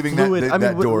 You're leaving Fluid.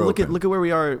 that door look open. at where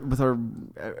we are with our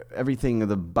everything,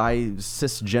 the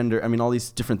cisgender. I mean, all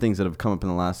these different things that have come up in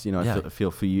the last, I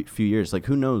feel few years. Like,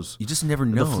 who knows? You just never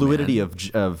know. The fluidity man.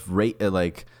 of rate,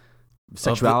 like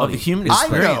sexuality. Of the human I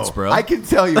experience, know. bro. I can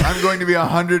tell you, I'm going to be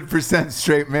 100%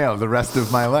 straight male the rest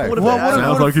of my life. What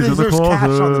if there's cash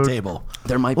on the table?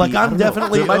 There might be. Like, I'm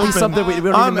definitely There might be open. something we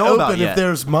don't I'm even know open about if yet.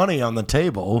 there's money on the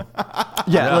table.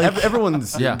 Yeah,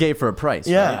 everyone's gay for a price.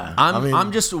 Yeah. Right?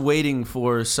 I'm just waiting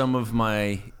for some of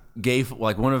my gay,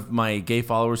 like one of my gay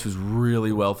followers who's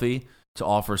really wealthy to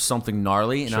offer something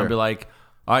gnarly, and I'll be like,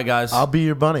 all right, guys, I'll be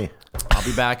your bunny. I'll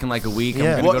be back in like a week.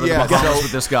 Yeah. I'm gonna go to the Well, Bahamas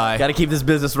with this guy. Got to keep this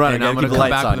business running. And I'm Got to gonna keep the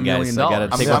come lights back on, with $1 guys. million. I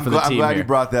got to take I'm one for the team glad here. you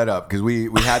brought that up, because we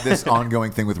had this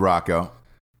ongoing thing with Rocco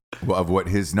of what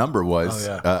his number was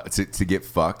to get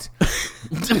fucked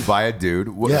by a dude.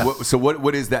 So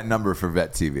what is that number for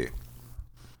Vet TV?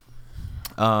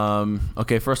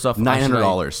 Okay, first off,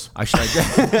 $900. I should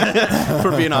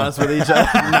For being honest with each other,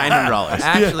 $900.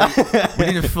 Actually,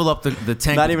 we need to fill up the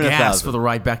tank Not of even gas $1,000. for the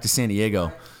ride back to San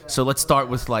Diego. So let's start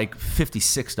with like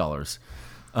 $56.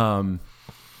 No,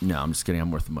 I'm just kidding.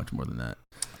 I'm worth much more than that.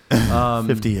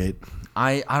 58.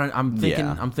 I'm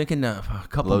thinking a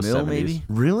couple Low mil 70s. maybe.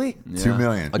 Really? $2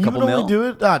 million. A You couple would mil. only do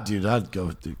it? Dude, I'd go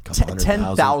with a couple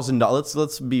 $10,000.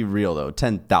 Let's be real though.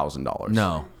 $10,000.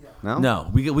 No.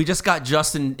 We just got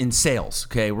Justin in sales.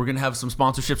 Okay, we're gonna have some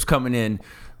sponsorships coming in.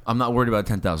 I'm not worried about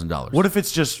 $10,000. What if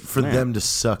it's just for them to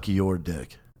suck your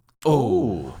dick?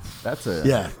 Oh, that's a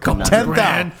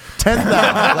 10,000.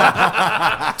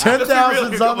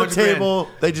 10,000's on the $100,000. table.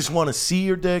 They just want to see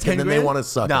your dick, and then they want to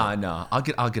suck it. No. I'll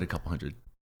get a couple hundred.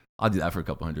 I'll do that for a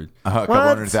couple hundred. A couple What?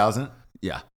 100,000.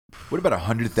 Yeah. What about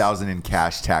 100,000 in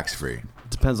cash, tax free?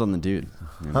 Depends on the dude.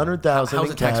 100,000 How's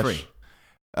in it cash. tax free?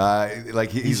 Like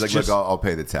he's like, just- look, I'll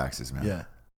pay the taxes, man. Yeah.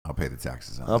 I'll pay the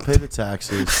taxes on I'll pay the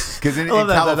taxes. Because in, I love in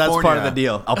that. California, That's part of the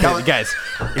deal. I'll pay the guys.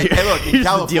 Hey, look, in Here's the deal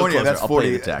California, closer. that's I'll pay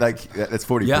 40. the taxes. Like that's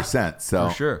 40%. So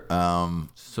For sure.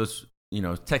 So it's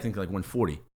technically like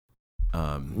 140.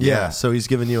 Yeah. So he's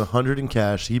giving you 100 in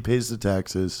cash. He pays the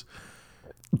taxes.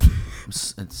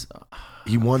 It's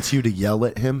He wants you to yell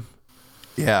at him,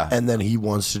 yeah. and then he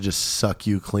wants to just suck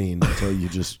you clean until you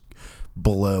just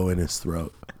blow in his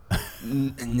throat.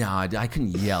 no, I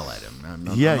couldn't yell at him. I'm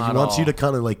He not wants you all- to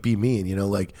kind of like be mean,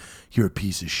 like you're a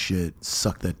piece of shit.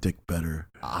 Suck that dick better.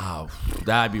 Oh,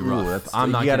 that'd be rough. that's-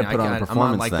 I'm not you gotta kidding. put on a I'm not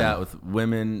performance like then. that with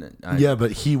women. Yeah,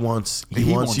 but he wants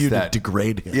He wants you that. to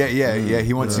degrade him. Yeah.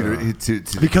 He wants you to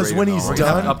Because degrade when him he's all. We're gonna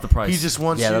have done, to up the price. he just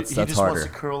wants Yeah, you. that's He just harder. wants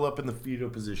to curl up in the fetal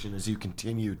position as you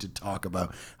continue to talk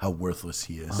about how worthless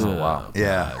he is. Oh wow.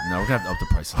 Yeah. No, we're gonna have to up the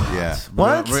price. A lot. Yeah.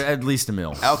 What? We're at least a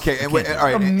mil. Okay, and wait, all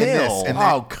right. A and mil? this, and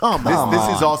Oh, come this, on.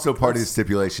 This is also part of the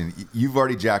stipulation. You've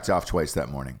already jacked off twice that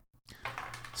morning.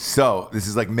 So this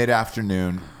is like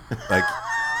mid-afternoon. Like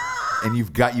and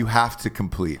you have to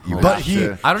complete. You But have he,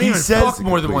 to, I don't he even says, fuck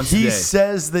more than once a He day.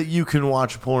 says that you can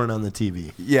watch porn on the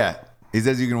TV, yeah. He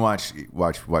says you can watch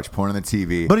porn on the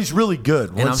TV. but he's really good.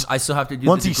 And Once, I still have to do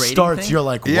once the he degrading starts, thing? you're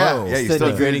like, whoa. yeah, you The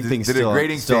still degrading do thing's the still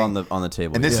degrading still thing. on the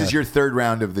table. And this Yeah. is your third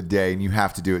round of the day, and you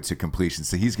have to do it to completion.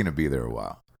 So he's going to be there a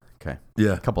while. okay.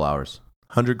 Yeah. A couple hours.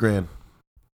 100 grand.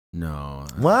 No.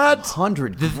 What?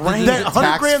 100 grand. That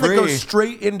 100 grand that Tax-free. goes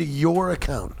straight into your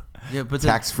account. Yeah, but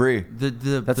Tax free.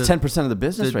 That's 10% of the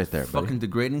business right there, buddy. Fucking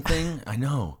degrading thing. I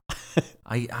know.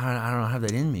 I don't have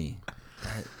that in me.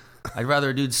 I'd rather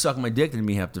a dude suck my dick than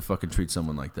me have to fucking treat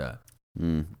someone like that.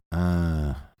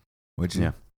 Would you?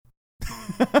 Yeah.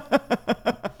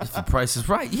 If the price is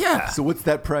right, yeah. So what's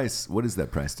that price? What is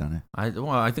that price, Donny?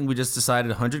 I think we just decided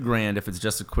 100 grand if it's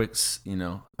just a quick,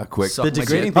 A quick. suck The my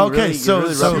degrading dick. thing Okay, really- so you're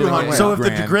really rubbing it away. so if the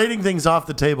Grand. degrading thing's off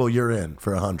the table, you're in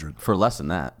for 100. For less than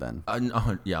that, then.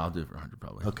 Yeah, I'll do it for 100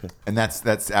 probably. Okay. And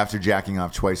that's after jacking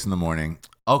off twice in the morning.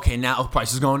 Okay, now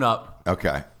price is going up.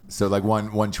 Okay. So like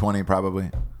 120 probably.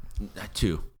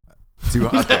 2.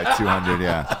 200,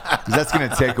 yeah. Because that's going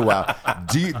to take a while.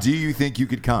 Do you think you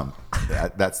could come?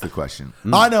 That's the question.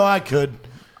 I know I could.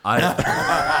 I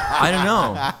don't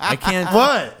know. I can't.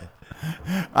 What?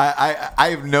 I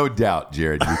have no doubt,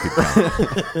 Jared, you could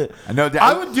come. No doubt.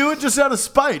 I would do it just out of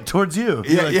spite towards you.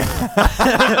 Yeah, Like, yeah.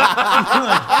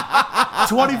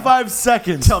 25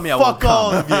 seconds. Tell me I won't Fuck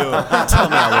all of you. Tell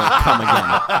me I won't come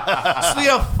again. See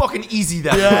how fucking easy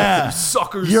that Yeah. was, you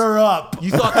suckers. You're up. You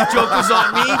thought the joke was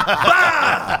on me?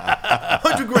 Bah!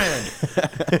 100 grand.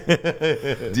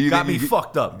 Do you Got think me you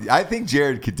fucked up. I think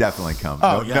Jared could definitely come.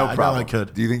 Oh, no, yeah, no I know problem. I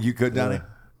could. Do you think you could, Donny?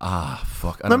 Ah,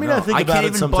 fuck. I Let don't me know. not think I about can't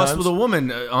it even bust sometimes. with a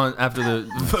woman after the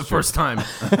first time.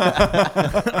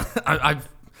 I'm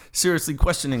seriously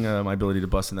questioning my ability to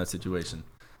bust in that situation.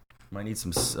 Might need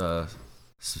some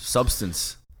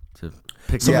substance to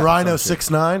pick Some up Rhino some shit.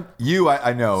 6'9". You,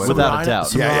 I know. Without a doubt.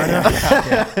 Some Yeah, Rhino.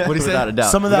 What do you Without a say?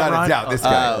 doubt. Some of that Without a Rhino. doubt, this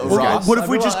guy. This guy. What if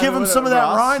we just give him some of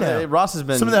that Rhino? Ross has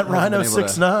been Some of that Rhino been able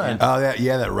to- 6'9". Oh,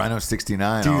 that Rhino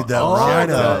 69. Dude, that Oh,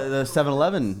 Rhino. the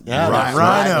 7-Eleven. Yeah, that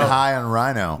Riding Rhino. high on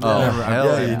Rhino. Oh, Never-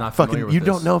 hell I'm yeah. not familiar Fucking, with you this.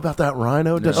 don't know about that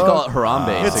Rhino? Just call it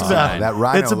Harambe. It's 69. about That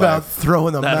Rhino It's about life.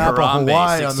 throwing a That map of Harambe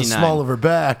Hawaii on the 69. small of her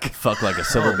back. Fuck like a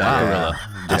silverback gorilla.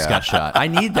 Just got shot. I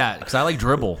need that because I like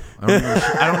dribble.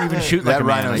 I don't even shoot like That a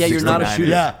man. Rhino Yeah, you're not a 69 shooter. is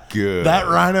Yeah, good. that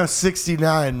Rhino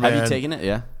 69, man. Have you taken it?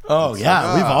 Yeah. Oh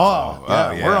yeah, we've all.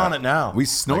 Oh, Yeah, we're on it now. We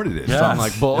snorted it. Yeah. I'm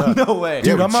like, bull. No way.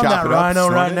 Dude, we I'm on chop that it up, Rhino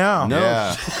snort right it. now. No.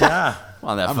 Yeah. I'm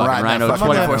on that I'm fucking riding that Rhino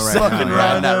fucking 24/7. Rhino right Fucking now.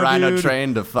 Riding that Rhino, Rhino dude.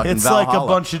 train to fucking It's like a Valhalla.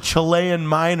 bunch of Chilean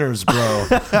miners, bro.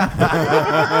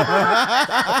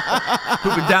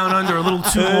 Who've been down under a little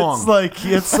too long.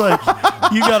 It's like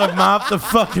you gotta mop the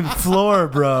fucking floor,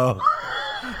 bro.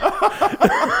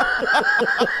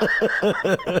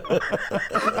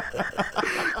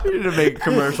 You need to make a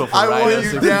commercial for I Rhino want you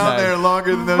 69. down there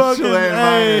longer than those Fucking Chilean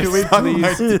hey, miners. can we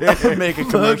please make a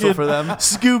commercial for them.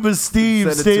 Scuba Steve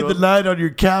Send it stayed to the him. night on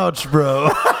your couch, bro.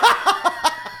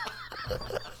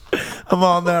 I'm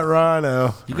on that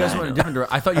Rhino. You guys went in a different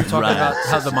direction. I thought you were talking about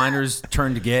how the miners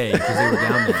turned gay because they were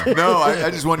down there. No, I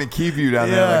just want to keep you down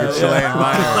there like a Chilean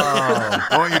miner.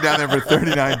 I want you down there for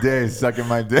 39 days sucking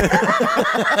my dick.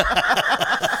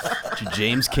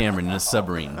 James Cameron in a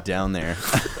submarine down there.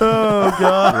 Oh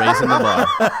god. Raising the bar.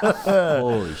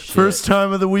 Holy shit. First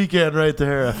time of the weekend right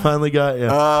there. I finally got you.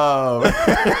 Oh.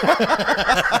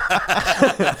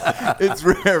 It's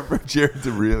rare for Jared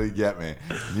to really get me.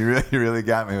 You really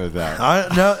got me with that.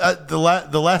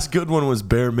 The last good one was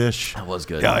Bear Mish. That was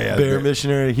good. Oh, yeah. Bear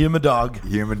Missionary, Human Dog.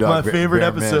 Human Dog, My Bear- favorite Bear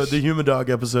episode, Mish. the Human Dog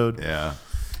episode. Yeah.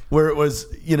 Where it was,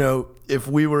 if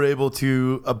we were able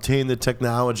to obtain the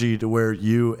technology to where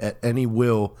you, at any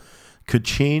will, could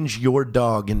change your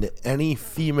dog into any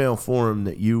female form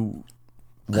that you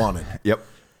wanted. Yep.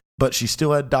 But she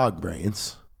still had dog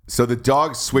brains. So the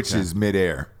dog switches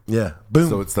midair. Yeah. Boom.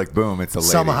 So it's like, boom, it's a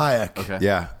lady. Salma Hayek. Okay.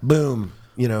 Yeah. Boom.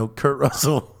 Kurt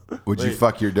Russell. Would you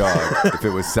fuck your dog if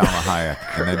it was Salma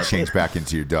Hayek and then change back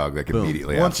into your dog like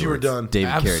immediately Once you were afterwards? done.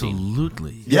 David Carradine.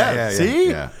 Absolutely. Yeah.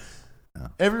 See? Yeah.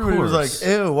 Everybody was like, course.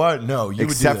 ew, what? No, you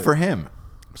Except would do for that. him.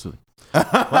 Absolutely.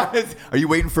 Are you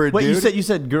waiting for a Wait, dude? you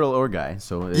said girl or guy,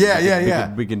 so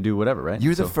Yeah. we can do whatever, right?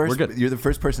 You're So the first. We're good. You're the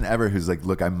first person ever who's like,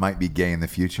 look, I might be gay in the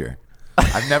future.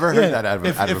 I've never heard that out of,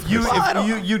 if out of a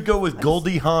person. you'd go with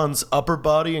Goldie Hawn's upper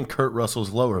body and Kurt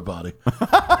Russell's lower body.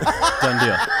 Done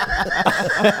deal.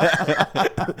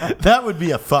 That would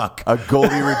be a fuck. A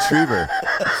Goldie Retriever.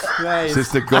 Nice.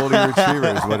 Just a Goldie Retriever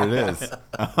is what it is.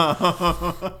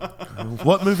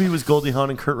 What movie was Goldie Hawn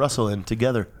and Kurt Russell in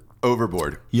together?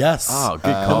 Overboard. Yes. Oh, good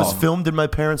It call. was filmed in my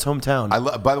parents' hometown.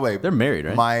 By the way, They're married,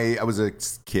 right? I was a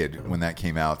kid when that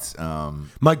came out.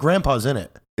 My grandpa's in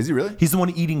it. Is he really? He's the one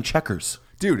eating checkers.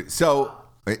 Dude, so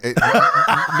no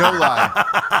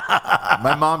lie,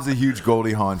 my mom's a huge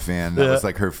Goldie Hawn fan. That was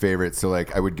like her favorite. So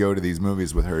like I would go to these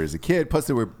movies with her as a kid. Plus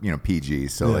they were PG.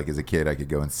 So like as a kid I could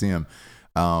go and see them.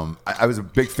 I was a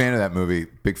big fan of that movie.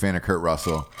 Big fan of Kurt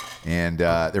Russell, and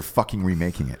they're fucking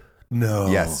remaking it. No.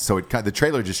 Yes. So the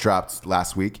trailer just dropped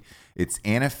last week. It's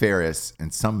Anna Faris and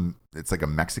it's like a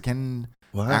Mexican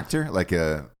actor, like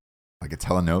a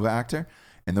telenovela actor,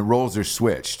 and the roles are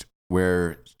switched.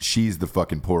 Where she's the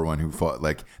fucking poor one who fought,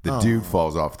 like the dude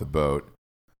falls off the boat.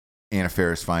 Anna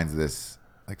Faris finds this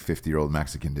like 50-year-old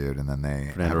Mexican dude, and then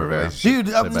they have a relationship.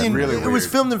 Dude, it was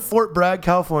filmed in Fort Bragg,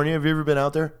 California. Have you ever been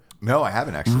out there? No, I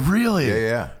haven't actually. Really?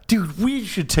 Yeah. Dude, we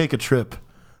should take a trip.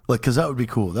 Like, because that would be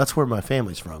cool. That's where my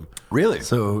family's from. Really?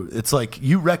 So it's like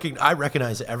I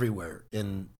recognize it everywhere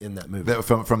in that movie.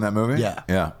 From that movie? Yeah.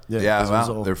 Yeah. 'cause it was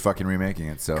Well, all- they're fucking remaking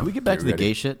it. So Can we get back to the ready.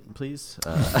 gay shit, please?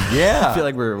 Yeah. I feel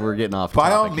like we're getting off.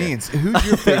 By all topic here. means, who's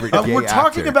your favorite gay we're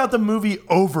talking actor? about the movie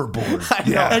Overboard.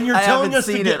 know. And you're I telling haven't us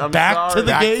to seen get it. I'm back sorry. to the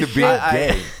Back gay to shit.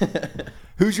 being gay.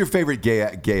 Who's your favorite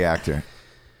gay actor?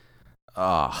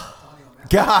 Oh,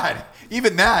 God,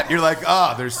 even that, you're like,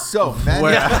 there's so many.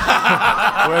 where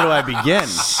do I begin?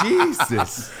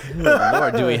 Jesus.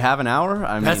 Lord, do we have an hour?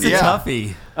 I mean, That's a Yeah.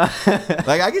 toughie.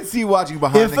 Like, I can see watching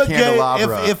Behind the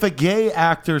Candelabra. If a gay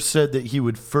actor said that he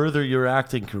would further your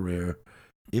acting career,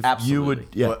 if you would,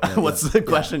 absolutely. What's the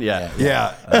question? Yeah.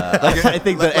 yeah. I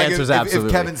think the answer's if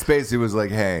absolutely. Kevin Spacey was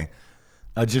like, hey,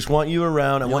 I just want you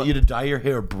around. I want you to dye your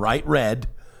hair bright red.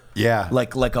 yeah.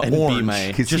 Like an And be orange,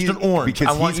 my- just an orange. because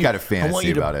I want he's got a fantasy I want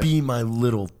you to about it. be my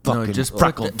little fucking No, just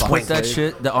freckled put twink. that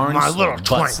shit, the orange, My little butt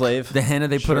twink. slave. the henna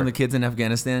they put on the kids in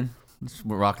Afghanistan. Let's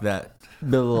rock that.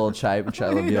 The little chai his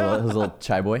little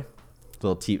chai boy,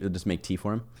 little tea. Just make tea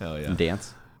for him. Hell yeah. And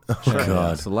dance. Oh,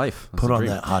 God. It's a life. That's Put the on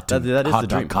dream. that hot That is hot the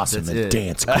dog dream. costume That's and it.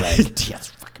 dance, Greg. Yes,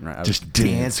 fucking right. Just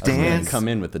dance. I was gonna come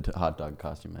in with the hot dog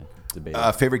costume. I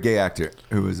debated. Favorite gay actor?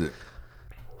 Who is it?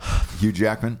 Hugh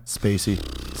Jackman? Spacey.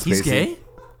 He's Spacey? gay?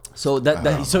 so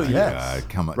God,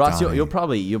 come on, Ross, Donnie. you'll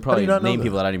probably you not know name that?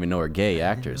 people that I don't even know are gay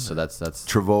actors. So that's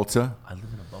Travolta?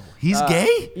 He's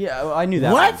gay? yeah. Well, I knew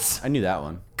that. What? One. I knew that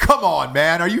one. Come on,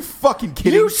 man. Are you fucking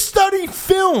kidding? You study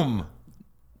film.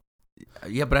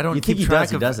 Yeah, but I don't You keep think he track does,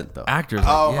 he of doesn't, though. actors.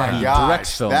 Oh Like, my yeah. gosh,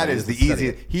 directs film, that he is the doesn't study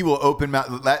easiest. He will open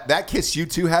mouth. That kiss you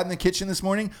two had in the kitchen this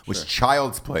morning was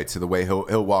child's play to the way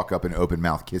he'll walk up and open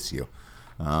mouth kiss you.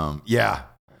 Yeah.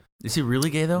 Is he really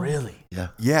gay though? Really? Yeah.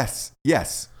 Yes.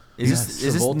 Yes. Is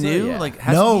this Travolta? new? Yeah. Like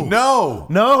has No. he- No.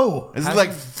 No. This is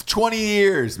like 20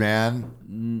 years,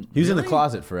 man. He was in the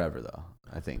closet forever, though.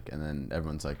 I think, and then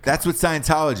everyone's like, That's what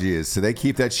Scientology is. So they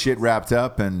keep that shit wrapped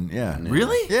up, and yeah.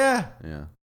 Really? Yeah. yeah.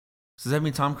 Does that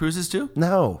mean Tom Cruise is too?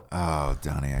 No. Oh,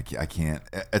 Donnie, I can't.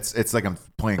 It's like I'm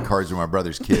playing cards with my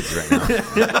brother's kids right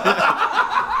now.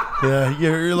 Yeah,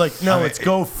 you're like, no, it's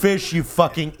go fish, you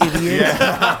fucking idiot.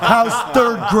 How's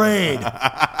third grade?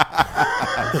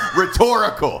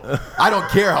 Rhetorical. I don't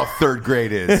care how third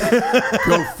grade is.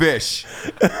 Go fish.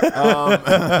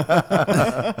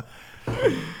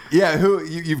 Yeah,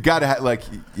 you've got to have, like,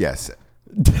 yes.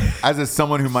 As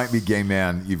someone who might be gay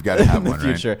man, you've got to have in the one,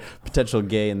 future, potential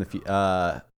gay in the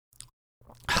future.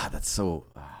 That's so.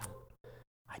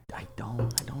 I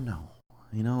don't know.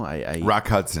 You know, I right? Rock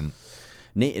Hudson,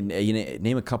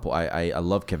 name a couple. I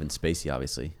love Kevin Spacey,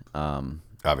 obviously.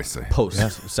 obviously.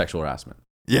 Post sexual harassment.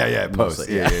 Yeah, post.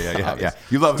 Mostly, Yeah.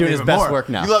 You love Doing him his even best more. work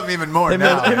now. You love him even more Him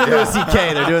now. and Yeah. Louis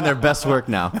C.K. They're doing their best work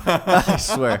now. I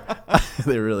swear,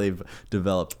 they really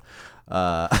developed.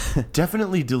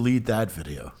 Definitely delete that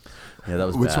video. Yeah, that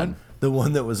was Which bad. one? The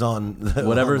one that was on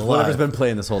Whatever's on the live. been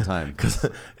playing this whole time. Because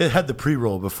it had the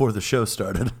pre-roll before the show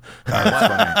started.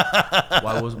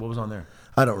 What was on there?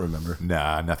 I don't remember.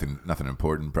 Nah, nothing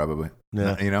important, probably.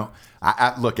 Yeah. You know,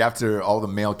 I look, after all the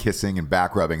male kissing and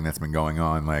back rubbing that's been going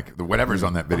on, like whatever's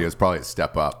on that video is probably a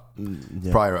step up.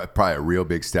 Probably a real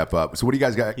big step up. So what do you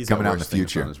guys got coming out in the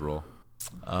future? On his role.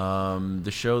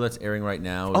 The show that's airing right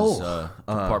now is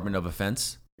Department of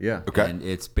Offense. Yeah. Okay. And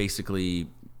it's basically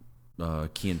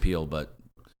Key and Peele, but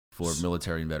for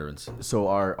military and veterans. So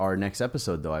our next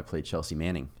episode, though, I played Chelsea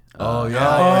Manning. Oh, yeah.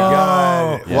 Oh my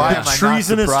God! Yeah. Why The am I not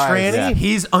treasonous surprised? tranny?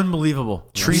 He's unbelievable.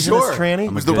 Treasonous Sure. tranny?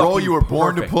 It was the role you were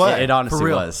born perfect. to play. It honestly For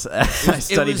real. was. I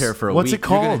studied her for a What's week. it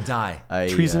You're called? gonna die. I,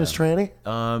 Treasonous tranny?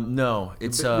 No,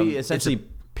 it's we essentially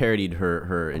parodied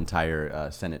her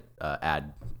entire Senate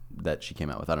ad that she came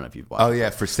out with. I don't know if you've watched. Oh yeah,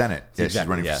 for Senate. Yeah, she's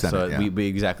running for Senate. So yeah.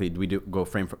 we do go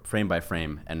frame by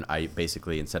frame, and I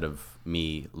basically, instead of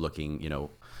me looking,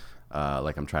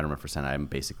 like I'm trying to run for Senate,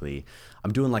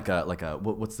 I'm doing like a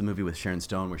what's the movie with Sharon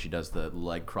Stone where she does the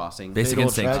leg crossing? Basic Fatal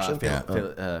Instinct.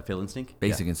 Attraction? Fatal Instinct.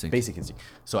 Basic Instinct. Basic Instinct.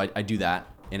 So I do that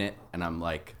in it, and I'm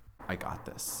like, I got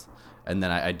this. And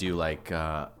then I do like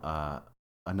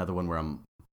another one where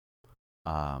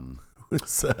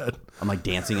What's that? I'm like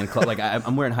dancing in club, like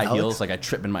I'm wearing high heels, like I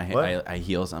trip in my high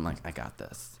heels. I'm like, I got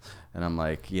this, and I'm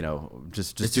like,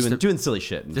 just doing silly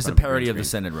shit. Just a parody of the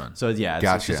Senate run. So yeah, it's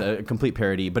Gotcha. just a complete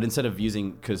parody. But instead of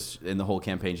using, because in the whole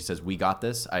campaign she says we got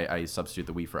this, I substitute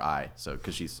the we for I. So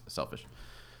because she's selfish.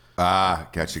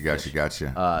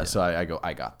 Gotcha. So I go,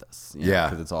 I got this. Yeah.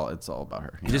 because it's all about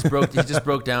her. He just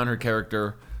broke down her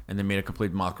character and then made a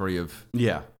complete mockery of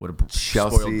what a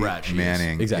Chelsea spoiled brat she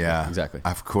Manning. is. Exactly, Yeah. exactly.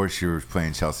 Of course, you were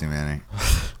playing Chelsea Manning.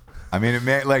 I mean, it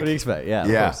may like. What do you expect? Yeah, of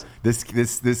Yeah. course.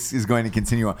 This is going to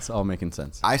continue on. It's all making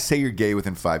sense. I say you're gay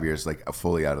within 5 years, like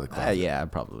fully out of the closet. Yeah,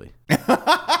 probably.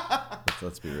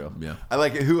 let's be real. Yeah. I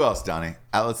like it. Who else, Donnie?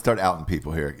 Let's start outing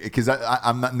people here because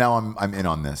I'm not now. I'm in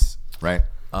on this, right?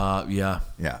 Yeah.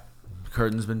 Yeah.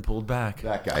 Curtain's been pulled back.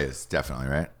 That guy is definitely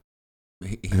right.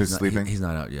 He's Who's not, sleeping? He's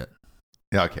not out yet.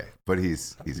 Yeah, okay, but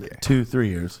he's gay. 2-3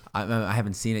 years. I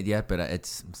haven't seen it yet, but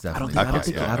it's definitely.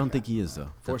 I don't think he is though.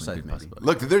 Foresight, Definitely maybe. possible.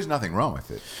 Look, there's nothing wrong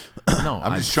with it. No,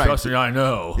 I'm just trying Trust to- me, I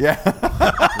know. Yeah.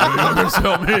 You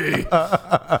tell me.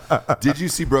 Did you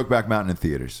see Brokeback Mountain in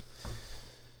theaters?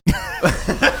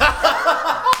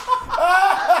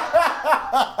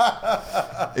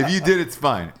 If you did, it's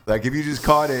fine. Like if you just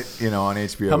caught it, on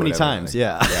HBO. How many whatever, times? like-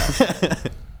 Yeah.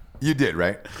 You did,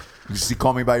 right? Did you see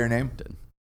Call Me by Your Name?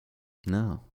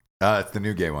 No. It's the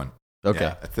new gay one.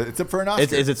 Okay. Yeah, it's up for an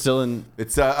Oscar. Is it still in?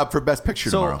 It's up for Best Picture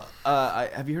tomorrow.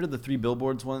 Have you heard of the 3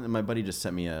 Billboards one? And my buddy just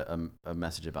sent me a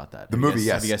message about that. The Have you movie, guys-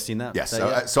 yes. Have you guys seen that? Yes.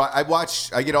 That So,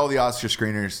 yet? I get all the Oscar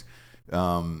screeners,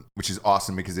 which is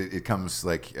awesome because it comes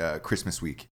like Christmas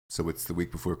week. So it's the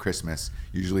week before Christmas.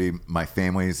 Usually my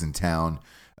family's in town,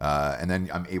 and then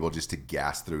I'm able just to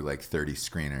gas through like 30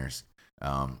 screeners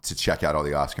to check out all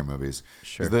the Oscar movies.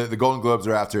 Sure. The Golden Globes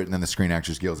are after it, and then the Screen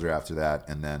Actors Guilds are after that,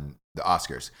 and then the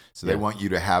Oscars. So they want you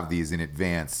to have these in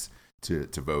advance to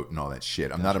vote and all that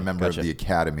shit. I'm not a member of the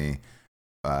Academy.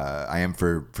 I am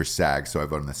for SAG, so I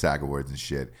vote on the SAG Awards and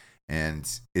shit. And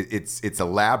it's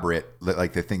elaborate,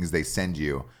 like the things they send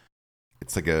you.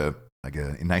 It's like a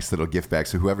nice little gift bag.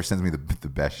 So whoever sends me the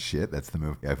best shit, that's the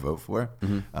movie I vote for.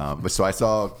 Mm-hmm. But so I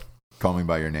saw Call Me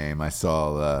by Your Name. I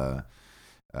saw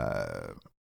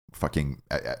fucking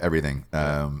everything.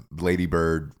 Lady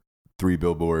Bird, 3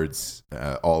 Billboards,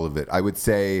 all of it. I would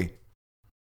say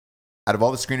out of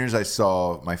all the screeners I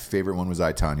saw, my favorite one was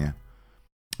I, Tonya,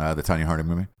 the Tonya Harding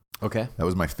movie. Okay. That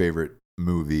was my favorite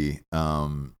movie.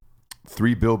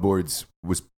 3 Billboards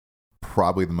was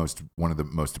probably one of the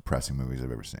most depressing movies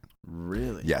I've ever seen.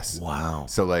 Really? Yes. Wow.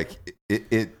 So like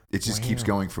it just keeps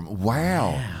going from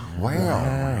wow.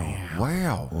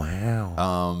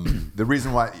 The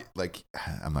reason why, like,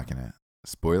 I'm not gonna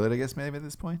spoil it, I guess maybe at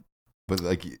this point, but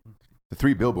like the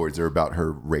 3 Billboards are about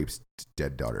her raped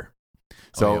dead daughter.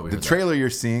 So the trailer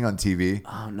you're seeing on TV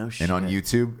and on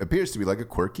YouTube appears to be like a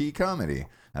quirky comedy.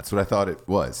 That's what I thought it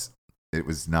was. It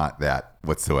was not that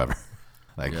whatsoever.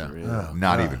 Like,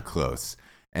 not even close.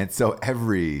 And so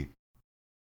every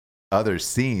other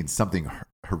scene, something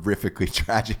horrifically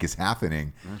tragic is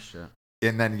happening. Oh, shit.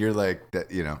 And then you're like,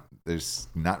 there's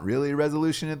not really a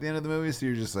resolution at the end of the movie. So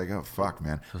you're just like, oh, fuck,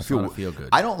 man. I feel good.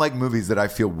 I don't like movies that I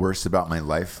feel worse about my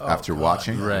life after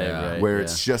watching. Right, Where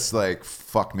it's just like,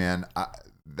 fuck, man.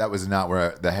 That was not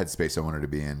the headspace I wanted to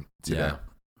be in today.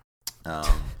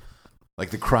 Like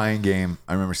The Crying Game.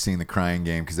 I remember seeing The Crying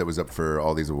Game because that was up for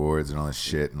all these awards and all this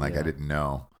shit. And like, I didn't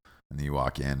know. And then you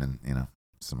walk in and,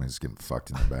 somebody's getting fucked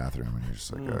in the bathroom and you're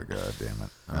just like, oh, God damn it.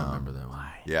 I don't remember that.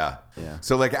 Why? Yeah.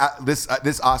 So like this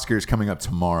Oscar is coming up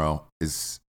tomorrow.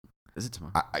 Is it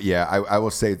tomorrow? I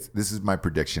will say this is my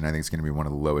prediction. I think it's going to be one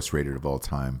of the lowest rated of all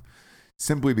time.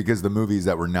 Simply because the movies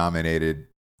that were nominated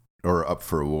or up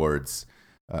for awards,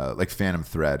 like Phantom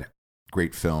Thread,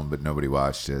 great film, but nobody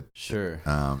watched it. Sure.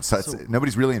 So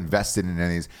nobody's really invested in any of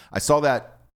these. I saw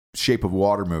that Shape of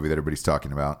Water movie that everybody's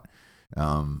talking about.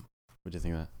 What do you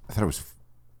think of that? I thought it was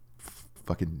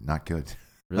fucking not good.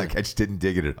 Really? Like I just didn't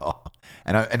dig it at all.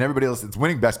 And everybody else, it's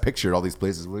winning Best Picture at all these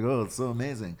places. We're like, oh, it's so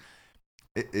amazing.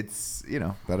 It's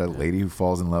about a lady who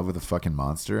falls in love with a fucking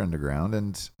monster underground,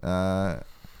 and I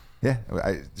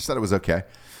just thought it was okay.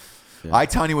 Yeah. I,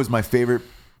 Tonya was my favorite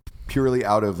purely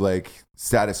out of like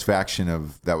satisfaction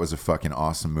of that was a fucking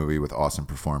awesome movie with awesome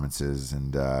performances,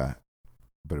 and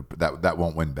but that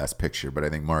won't win Best Picture. But I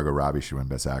think Margot Robbie should win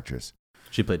Best Actress.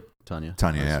 She played Tanya.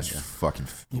 Tanya, she's fucking.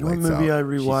 You know what lights movie out. I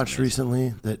rewatched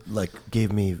recently that like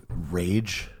gave me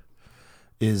rage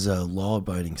is Law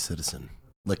Abiding Citizen.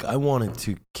 Like I wanted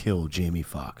to kill Jamie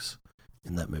Foxx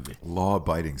in that movie. Law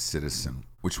Abiding Citizen.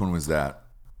 Which one was that?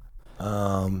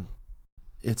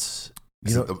 It's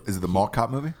Is it the mall cop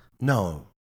movie? No.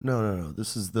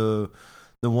 This is the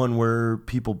one where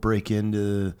people break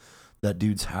into that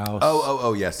dude's house.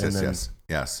 Oh, yes. Yeah.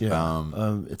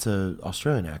 It's a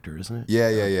Australian actor, isn't it?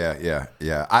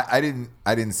 Yeah. I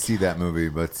didn't see that movie,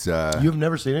 but You've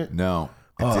never seen it? no,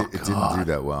 it didn't do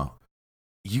that well.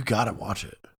 You gotta watch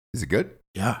it. Is it good?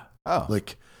 Yeah. Oh,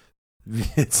 Like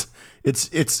it's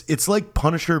like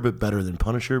Punisher, but better than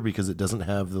Punisher because it doesn't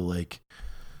have the like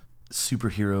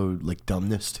superhero like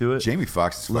dumbness to it. Jamie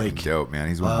Foxx is fucking dope, man.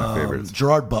 He's one of my favorites.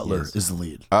 Gerard Butler is the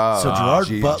lead. Oh, so Gerard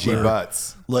G Butler,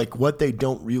 Butts. like what they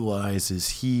don't realize is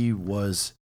he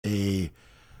was the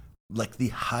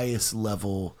highest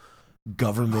level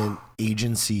government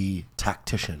agency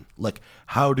tactician. Like,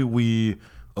 how do we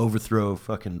overthrow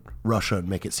fucking Russia and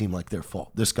make it seem like their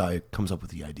fault? This guy comes up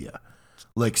with the idea.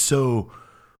 Like, so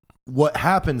what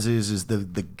happens is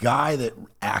the guy that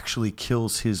actually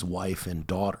kills his wife and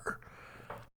daughter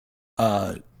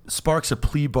sparks a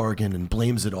plea bargain and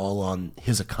blames it all on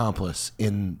his accomplice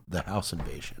in the house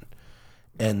invasion.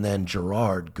 And then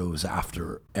Gerard goes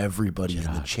after everybody in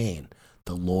the chain.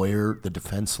 The lawyer, the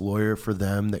defense lawyer for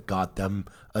them that got them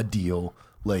a deal.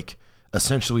 Like,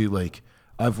 essentially, like,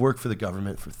 I've worked for the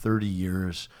government for 30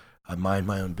 years. I mind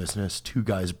my own business. 2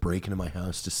 guys break into my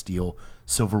house to steal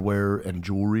silverware and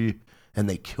jewelry, and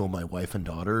they kill my wife and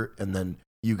daughter. And then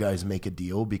you guys make a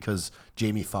deal because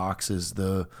Jamie Foxx is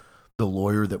the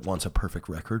lawyer that wants a perfect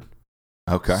record.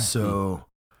 Okay. So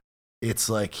it's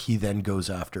like he then goes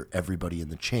after everybody in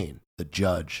the chain, the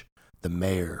judge, the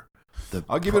mayor.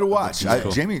 I'll give it a watch.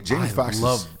 Jamie Foxx.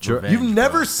 Love Revenge, You've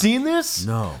never bro. seen this?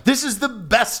 No. This is the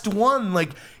best one.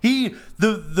 Like the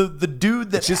dude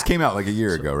that It just came out like a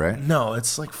year ago, right? No,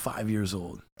 it's like 5 years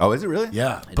old. Oh, is it really?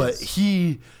 Yeah, It but is.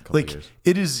 he like years.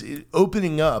 it is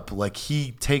opening up. Like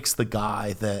he takes the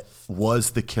guy that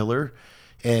was the killer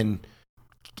and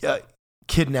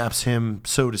kidnaps him,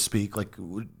 so to speak, like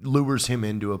lures him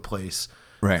into a place,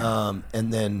 Right.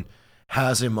 and then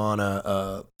has him on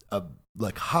a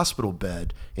like hospital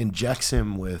bed, injects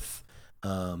him with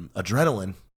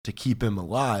adrenaline to keep him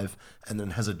alive, and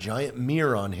then has a giant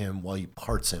mirror on him while he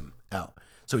parts him out.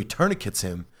 So he tourniquets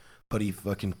him, but he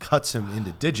fucking cuts him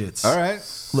into digits. All right.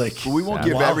 Like, We won't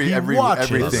give while he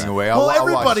watches. everything away. Well, I'll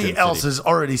watch everybody Sin else City. has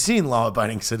already seen Law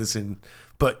Abiding Citizen,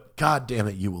 but god damn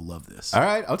it, you will love this. All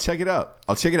right, I'll check it out.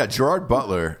 Gerard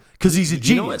Butler. Because he's a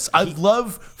You know genius. what? I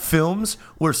love films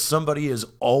where somebody is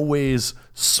always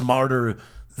smarter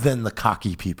than the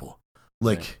cocky people.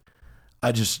 Like,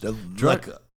 I just like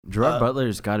Gerard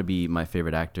Butler's got to be my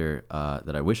favorite actor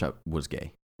that I wish I was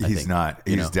gay. I He's think. not.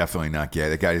 You He's know. definitely not gay.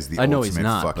 That guy is the I know ultimate he's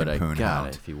not, fucking but poon God,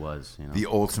 hound. if he was, you know. The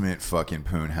ultimate fucking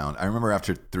poon hound. I remember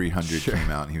after 300 came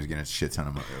out and he was getting a shit ton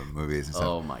of movies and stuff.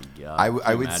 Oh my God. I Can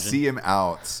you would imagine? see him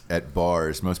out at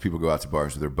bars. Most people go out to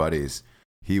bars with their buddies.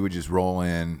 He would just roll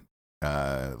in,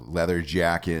 leather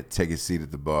jacket, take a seat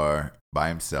at the bar by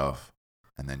himself,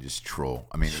 and then just troll.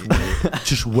 I mean,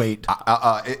 just wait.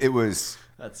 it was.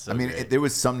 That's so I mean, great. there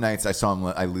was some nights I saw him.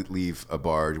 I leave a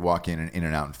bar, walk in and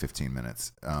out in 15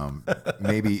 minutes.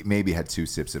 Maybe had 2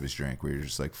 sips of his drink. We were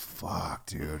just like, "Fuck,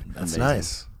 dude, That's Amazing.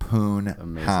 nice. poon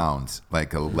Amazing. hound,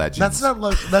 like a legend." That's not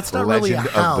really a Legend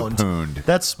of the hound. pooned.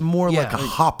 That's more like a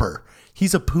hopper.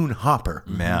 He's a poon hopper.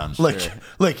 Man. Like,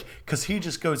 because he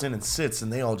just goes in and sits,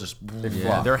 and they all just.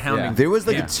 Yeah, they're hounding. Yeah. There was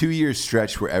like Yeah. a 2-year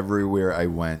stretch where everywhere I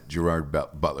went, Gerard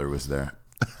Butler was there.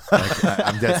 Like,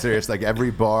 I'm dead serious. Like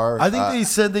every bar. I think they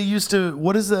said they used to.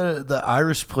 What is the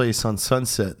Irish place on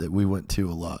Sunset that we went to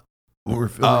a lot? When we were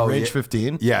filming Range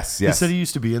 15. Yes. He said he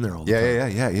used to be in there all the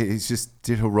time. Yeah. He's just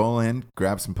he'll roll in,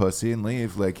 grab some pussy, and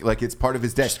leave. Like it's part of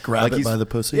his day. Just grab like it he's- by the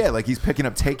pussy? Yeah, like he's picking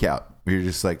up takeout. You're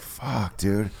just like, fuck,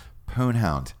 dude, poon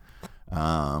hound.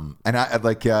 And I'd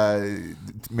like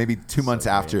maybe 2 months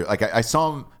after, like I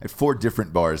saw him at 4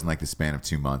 different bars in like the span of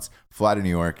 2 months. Fly to New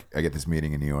York. I get this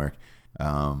meeting in New York.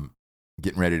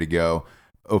 Getting ready to go.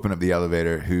 Open up the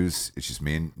elevator. It's just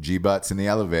me and G Butts in the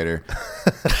elevator,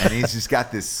 and he's just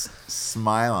got this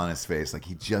smile on his face, like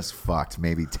he just fucked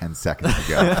maybe 10 seconds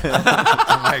ago.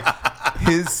 I'm like,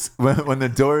 when the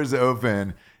doors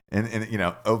open and you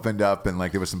know, opened up, and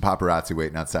like there was some paparazzi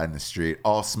waiting outside in the street.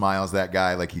 All smiles, that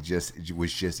guy, like he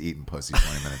was just eating pussy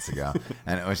 20 minutes ago,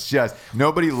 and it was just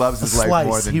nobody loves his life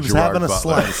more than He was Gerard having a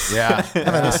Butler. slice. Yeah,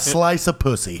 Having a slice of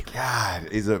pussy. God,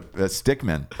 he's a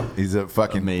stickman. He's a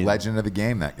fucking Amazing. legend of the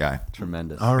game. That guy.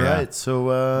 Tremendous. All Yeah. right, so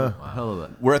Hell of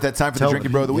a We're at that time for the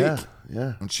Drinking Bro of the week. Yeah, yeah.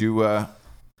 Why don't you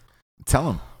tell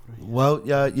him? Well,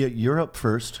 yeah, you're up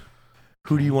first.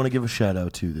 Who do you want to give a shout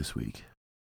out to this week?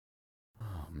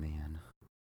 Oh man.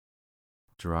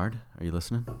 Gerard, are you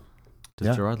listening? Does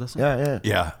Yeah. Gerard listen? Yeah.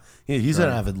 Yeah. He's an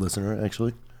avid listener,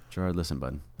 actually. Gerard, listen,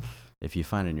 bud. If you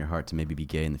find it in your heart to maybe be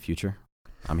gay in the future,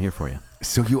 I'm here for you.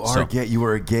 So you are gay. You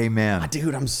are a gay man.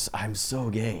 Dude, I'm so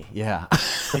gay. Yeah,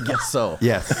 I guess so.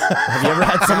 Yes. Have you ever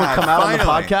had someone come out on the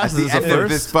Finally, podcast? At Is the this a end of first?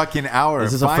 this fucking hour.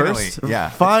 Is this a finally. first? Yeah.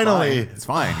 Finally. It's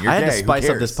fine. You're I had gay. to Who spice up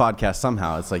cares? this podcast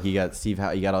somehow. It's like you got Steve,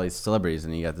 you got all these celebrities,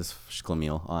 and you got this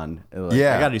schlemiel on. Like,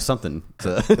 Yeah. I got to do something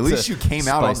to. At least you came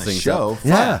out on spice the thing show. up.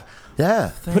 Yeah.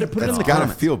 Yeah. Put it in That's the got to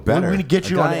comments. feel We're better. going to get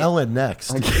you on guy- Ellen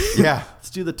next. Yeah. Let's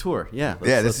do the tour. Yeah.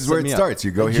 Yeah, this is where it starts.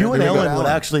 You go here. You and then we go to Ellen would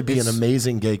actually be an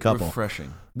amazing gay couple.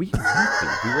 Refreshing. We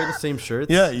wear the same shirts.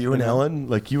 Yeah, you and Ellen.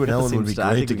 Like, you and Got the Ellen same would be style.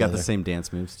 great I think we got together. the same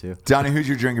dance moves too. Donnie, who's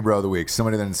your Drinking Bro of the week?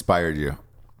 Somebody that inspired you.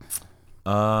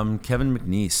 Kevin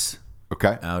McNeese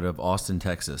Okay. out of Austin,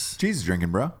 Texas. Jesus,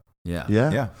 Drinking Bro. Yeah.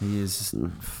 Yeah? Yeah. He is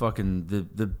fucking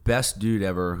the best dude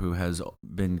ever who has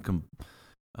been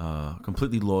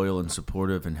completely loyal and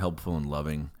supportive and helpful and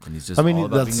loving. And he's just I mean, all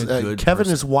about that's being a good Kevin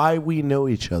person. is why we know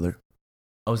each other.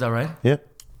 Oh, is that right? Yeah.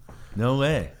 No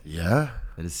way. Yeah.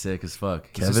 That is sick as fuck.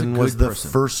 He's just a Kevin good was the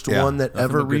person. first Yeah. one that Nothing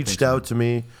ever but good reached things out to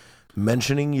me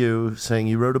mentioning you, saying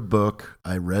you wrote a book.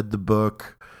 I read the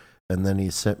book, and then he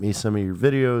sent me some of your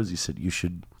videos. He said, you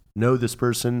should know this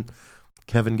person.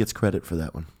 Kevin gets credit for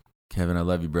that one. Kevin, I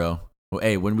love you, bro. Well,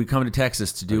 hey, when we come to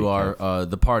Texas to do our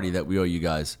the party that we owe you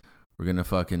guys, we're gonna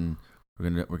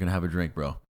have a drink,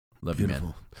 bro. Love you,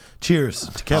 man. Cheers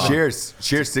to Kevin. Cheers.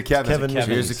 Cheers to Kevin. Kevin.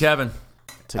 Cheers to Kevin.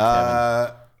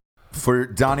 For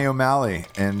Donny O'Malley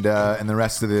and the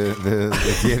rest of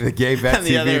the gay vet And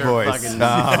the TV other boys.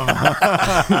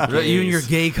 fucking- You and your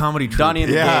gay comedy troupe. Donnie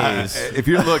and the Yeah, gays. if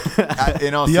you're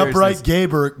in all The Upright seriousness, Gay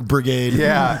Brigade.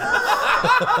 yeah.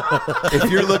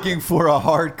 If you're looking for a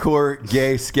hardcore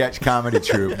gay sketch comedy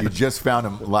troupe, you just found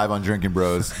them live on Drinking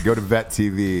Bros. Go to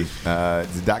vettv.com.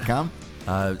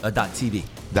 .tv.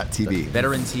 .tv.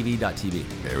 VeteranTV.tv.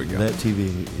 There we go. That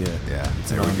TV, yeah. Yeah, It's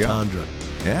there an we go. entendre.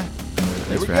 Yeah.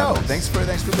 There we for go. having us. Thanks for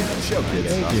being on the show, kids.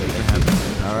 Thank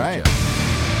you. All right.